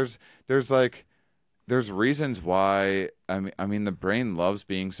ayahuasca, there's reasons why. I mean the brain loves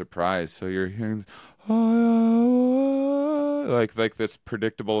being surprised, so you're hearing like this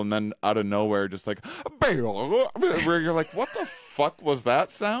predictable, and then out of nowhere just like where you're like, what the fuck was that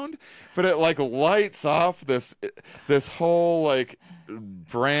sound? But it like lights off this whole like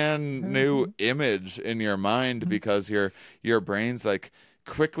brand new image in your mind because your brain's like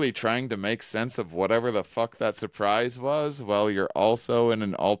quickly trying to make sense of whatever the fuck that surprise was while you're also in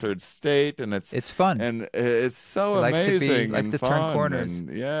an altered state, and it's fun. and it's so It likes to be- amazing likes and to turn fun, corners.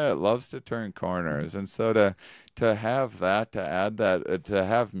 and yeah, it loves to turn corners. And so to have that, to add that, to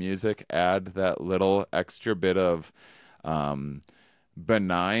have music add that little extra bit of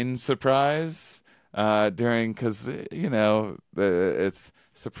benign surprise during, because it's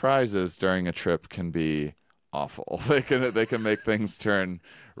surprises during a trip can be awful. They can make things turn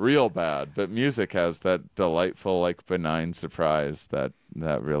real bad, but music has that delightful like benign surprise that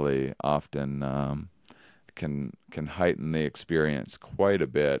really often can heighten the experience quite a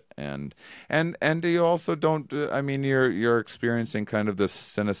bit, and you also don't. I mean, you're experiencing kind of this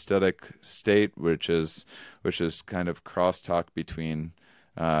synesthetic state, which is kind of crosstalk between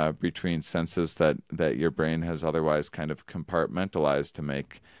senses that your brain has otherwise kind of compartmentalized to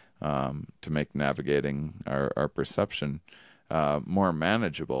make navigating our perception more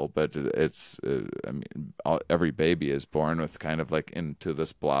manageable. But it's I mean, every baby is born with kind of like into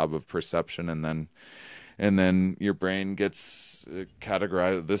this blob of perception, and then your brain gets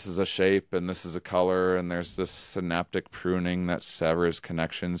categorized. This is a shape, and this is a color, and there's this synaptic pruning that severs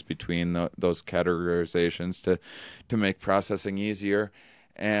connections between those categorizations to make processing easier.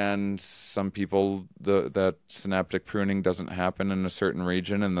 And some people, that synaptic pruning doesn't happen in a certain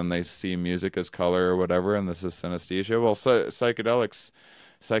region, and then they see music as color or whatever, and this is synesthesia. Well, psychedelics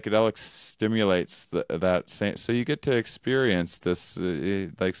stimulates that same, so you get to experience this,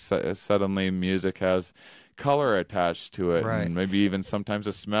 suddenly music has color attached to it, Right. and maybe even sometimes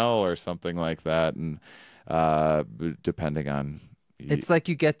a smell or something like that, and depending on. It's like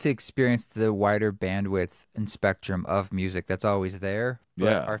you get to experience the wider bandwidth and spectrum of music that's always there, but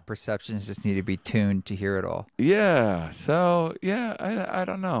Yeah. our perceptions just need to be tuned to hear it all. Yeah. So yeah, I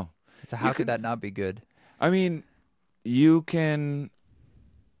don't know. So how could that not be good? I mean, you can,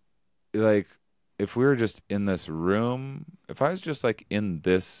 like, if we were just in this room, if I was just like in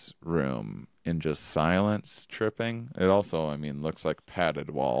this room in just silence tripping, it also, I mean, looks like padded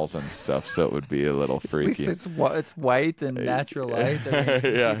walls and stuff, so it would be a little At least freaky. it's white and natural light. I mean, you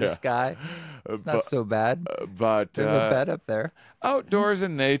can Yeah, see the yeah. sky. It's not so bad. But There's a bed up there. outdoors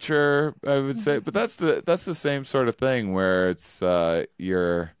in nature, I would say, but that's the same sort of thing where it's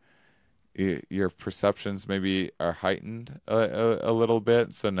your perceptions maybe are heightened a little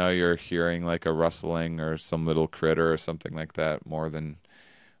bit, so now you're hearing like a rustling or some little critter or something like that more than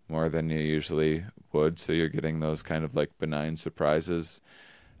you usually would, so you're getting those kind of like benign surprises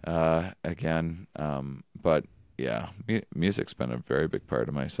again. But yeah, music's been a very big part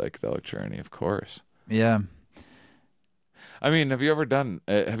of my psychedelic journey, of course. Yeah. I mean, have you done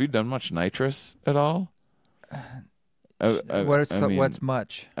much nitrous at all? What's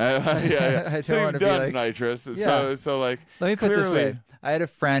much? Yeah. I So don't you've want to be done like, nitrous. Yeah. So like, let me put it this clearly, way. I had a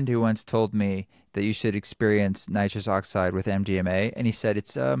friend who once told me that you should experience nitrous oxide with MDMA, and he said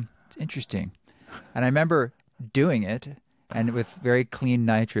it's interesting. And I remember doing it, and with very clean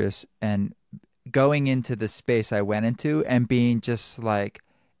nitrous, and going into the space I went into and being just like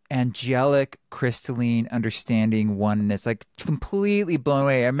angelic, crystalline, understanding oneness, like completely blown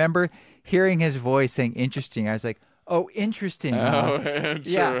away. I remember hearing his voice saying interesting. I was like, oh, interesting. Huh? Oh,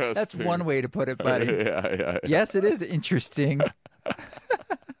 interesting. Yeah, that's one way to put it, buddy. Yeah. Yes, it is interesting.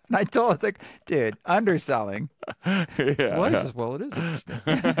 And I told him, it's like, dude, underselling. Yeah. Well, he says, well, it is interesting.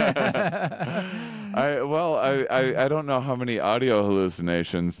 I don't know how many audio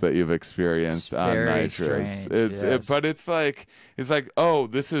hallucinations that you've experienced It's on very nitrous. strange, yes. But it's like oh,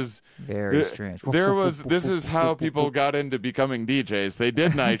 this is Very strange. This is how people got into becoming DJs. They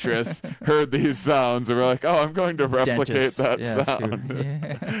did nitrous, heard these sounds, and were like, oh, I'm going to replicate Dentists. that Yes, sound.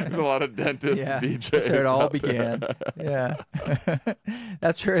 yeah. There's a lot of dentists Yeah, DJs. that's where it all out there. began. Yeah,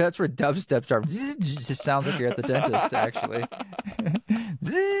 that's where dubstep started. It just sounds like you're at the dentist, actually.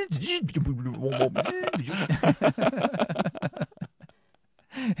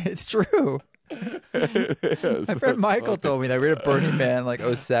 It's true. My friend Michael told me that we were at Burning Man like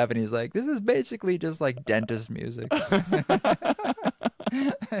 '07. He's like, this is basically just like dentist music.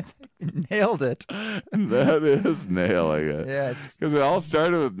 Nailed it. That is nailing it. Yeah, it's Because it all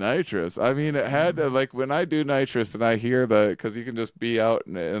started with nitrous. I mean, it had to, like, when I do nitrous and I hear because you can just be out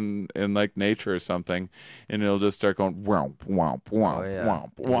in like nature or something, and it'll just start going womp womp womp Oh, yeah.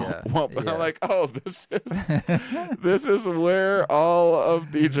 womp womp Yeah. womp. And Yeah. I'm like, oh, this is where all of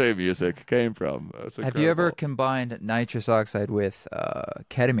DJ music came from. That's Have you ever incredible. combined nitrous oxide with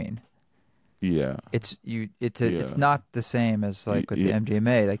ketamine? Yeah. It's Yeah. not the same as like with Yeah. the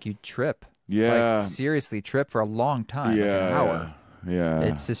MDMA. Like you trip. Yeah. Like seriously trip for a long time, like an hour. Yeah.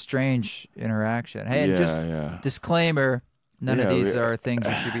 It's a strange interaction. Hey, and Yeah, just yeah. disclaimer, none of Yeah, these we- are things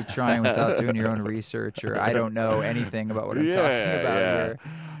you should be trying without doing your own research, or I don't know anything about what I'm talking about here.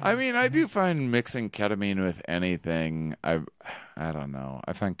 I mean, I do find mixing ketamine with anything. I don't know.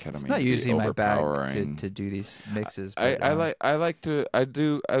 I find ketamine It's not to be usually my bag overpowering. to do these mixes. I But,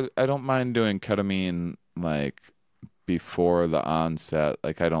 I don't mind doing ketamine like before the onset.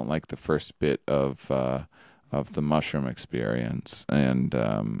 Like I don't like the first bit of the mushroom experience, and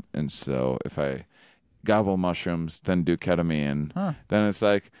so if I gobble mushrooms, then do ketamine, Huh. then it's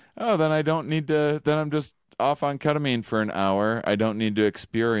like, oh, then I don't need to. Then off on ketamine for an hour, I don't need to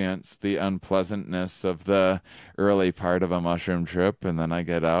experience the unpleasantness of the early part of a mushroom trip, and then I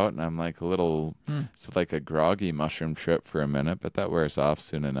get out and I'm like a little, it's like a groggy mushroom trip for a minute, but that wears off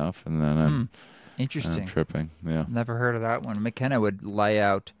soon enough, and then I'm Interesting. tripping. Yeah. Never heard of that one. McKenna would lay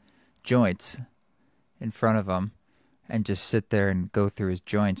out joints in front of him and just sit there and go through his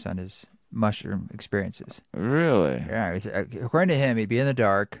joints on his mushroom experiences. Really? Yeah, according to him, he'd be in the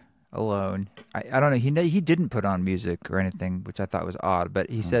dark, alone. I don't know. He didn't put on music or anything, which I thought was odd. But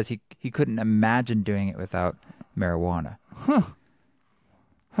he says he couldn't imagine doing it without marijuana.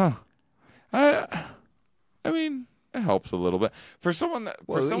 I mean, it helps a little bit for someone that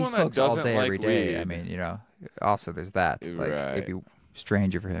Well, he that smokes doesn't all day, like every day. weed. I mean, also there's that. Like it'd be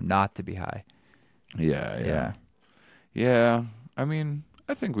stranger for him not to be high. Yeah. I mean,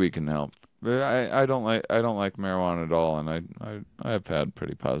 I think we can help. But I don't like marijuana at all, and I have had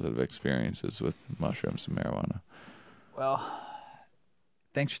pretty positive experiences with mushrooms and marijuana. Well,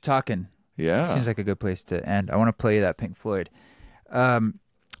 thanks for talking. Yeah, Seems like a good place to end. I want to play you that Pink Floyd.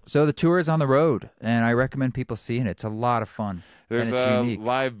 So the tour is on the road, and I recommend people seeing it. It's a lot of fun. There's and it's unique.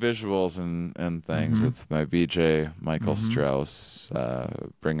 live visuals and things with my VJ Michael Strauss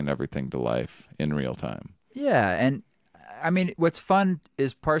bringing everything to life in real time. Yeah, and I mean, what's fun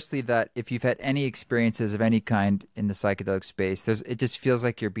is partially that if you've had any experiences of any kind in the psychedelic space, it just feels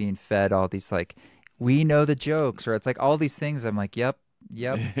like you're being fed all these like, we know the jokes, or it's like all these things. I'm like, yep,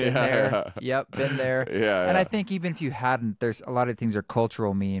 been there, yep, been there. And I think even if you hadn't, there's a lot of things are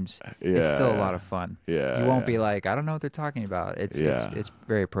cultural memes. It's still a lot of fun. You won't be like, I don't know what they're talking about. It's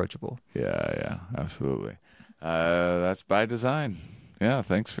very approachable. Yeah, absolutely. That's by design. Yeah,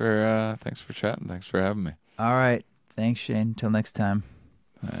 thanks for chatting. Thanks for having me. All right. Thanks, Shane. Until next time.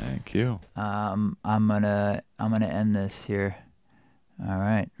 Thank you. I'm gonna end this here. All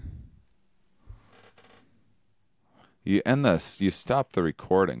right. You end this. You stop the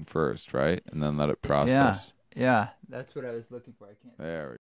recording first, right, and then let it process. Yeah. That's what I was looking for. I can't. There we go.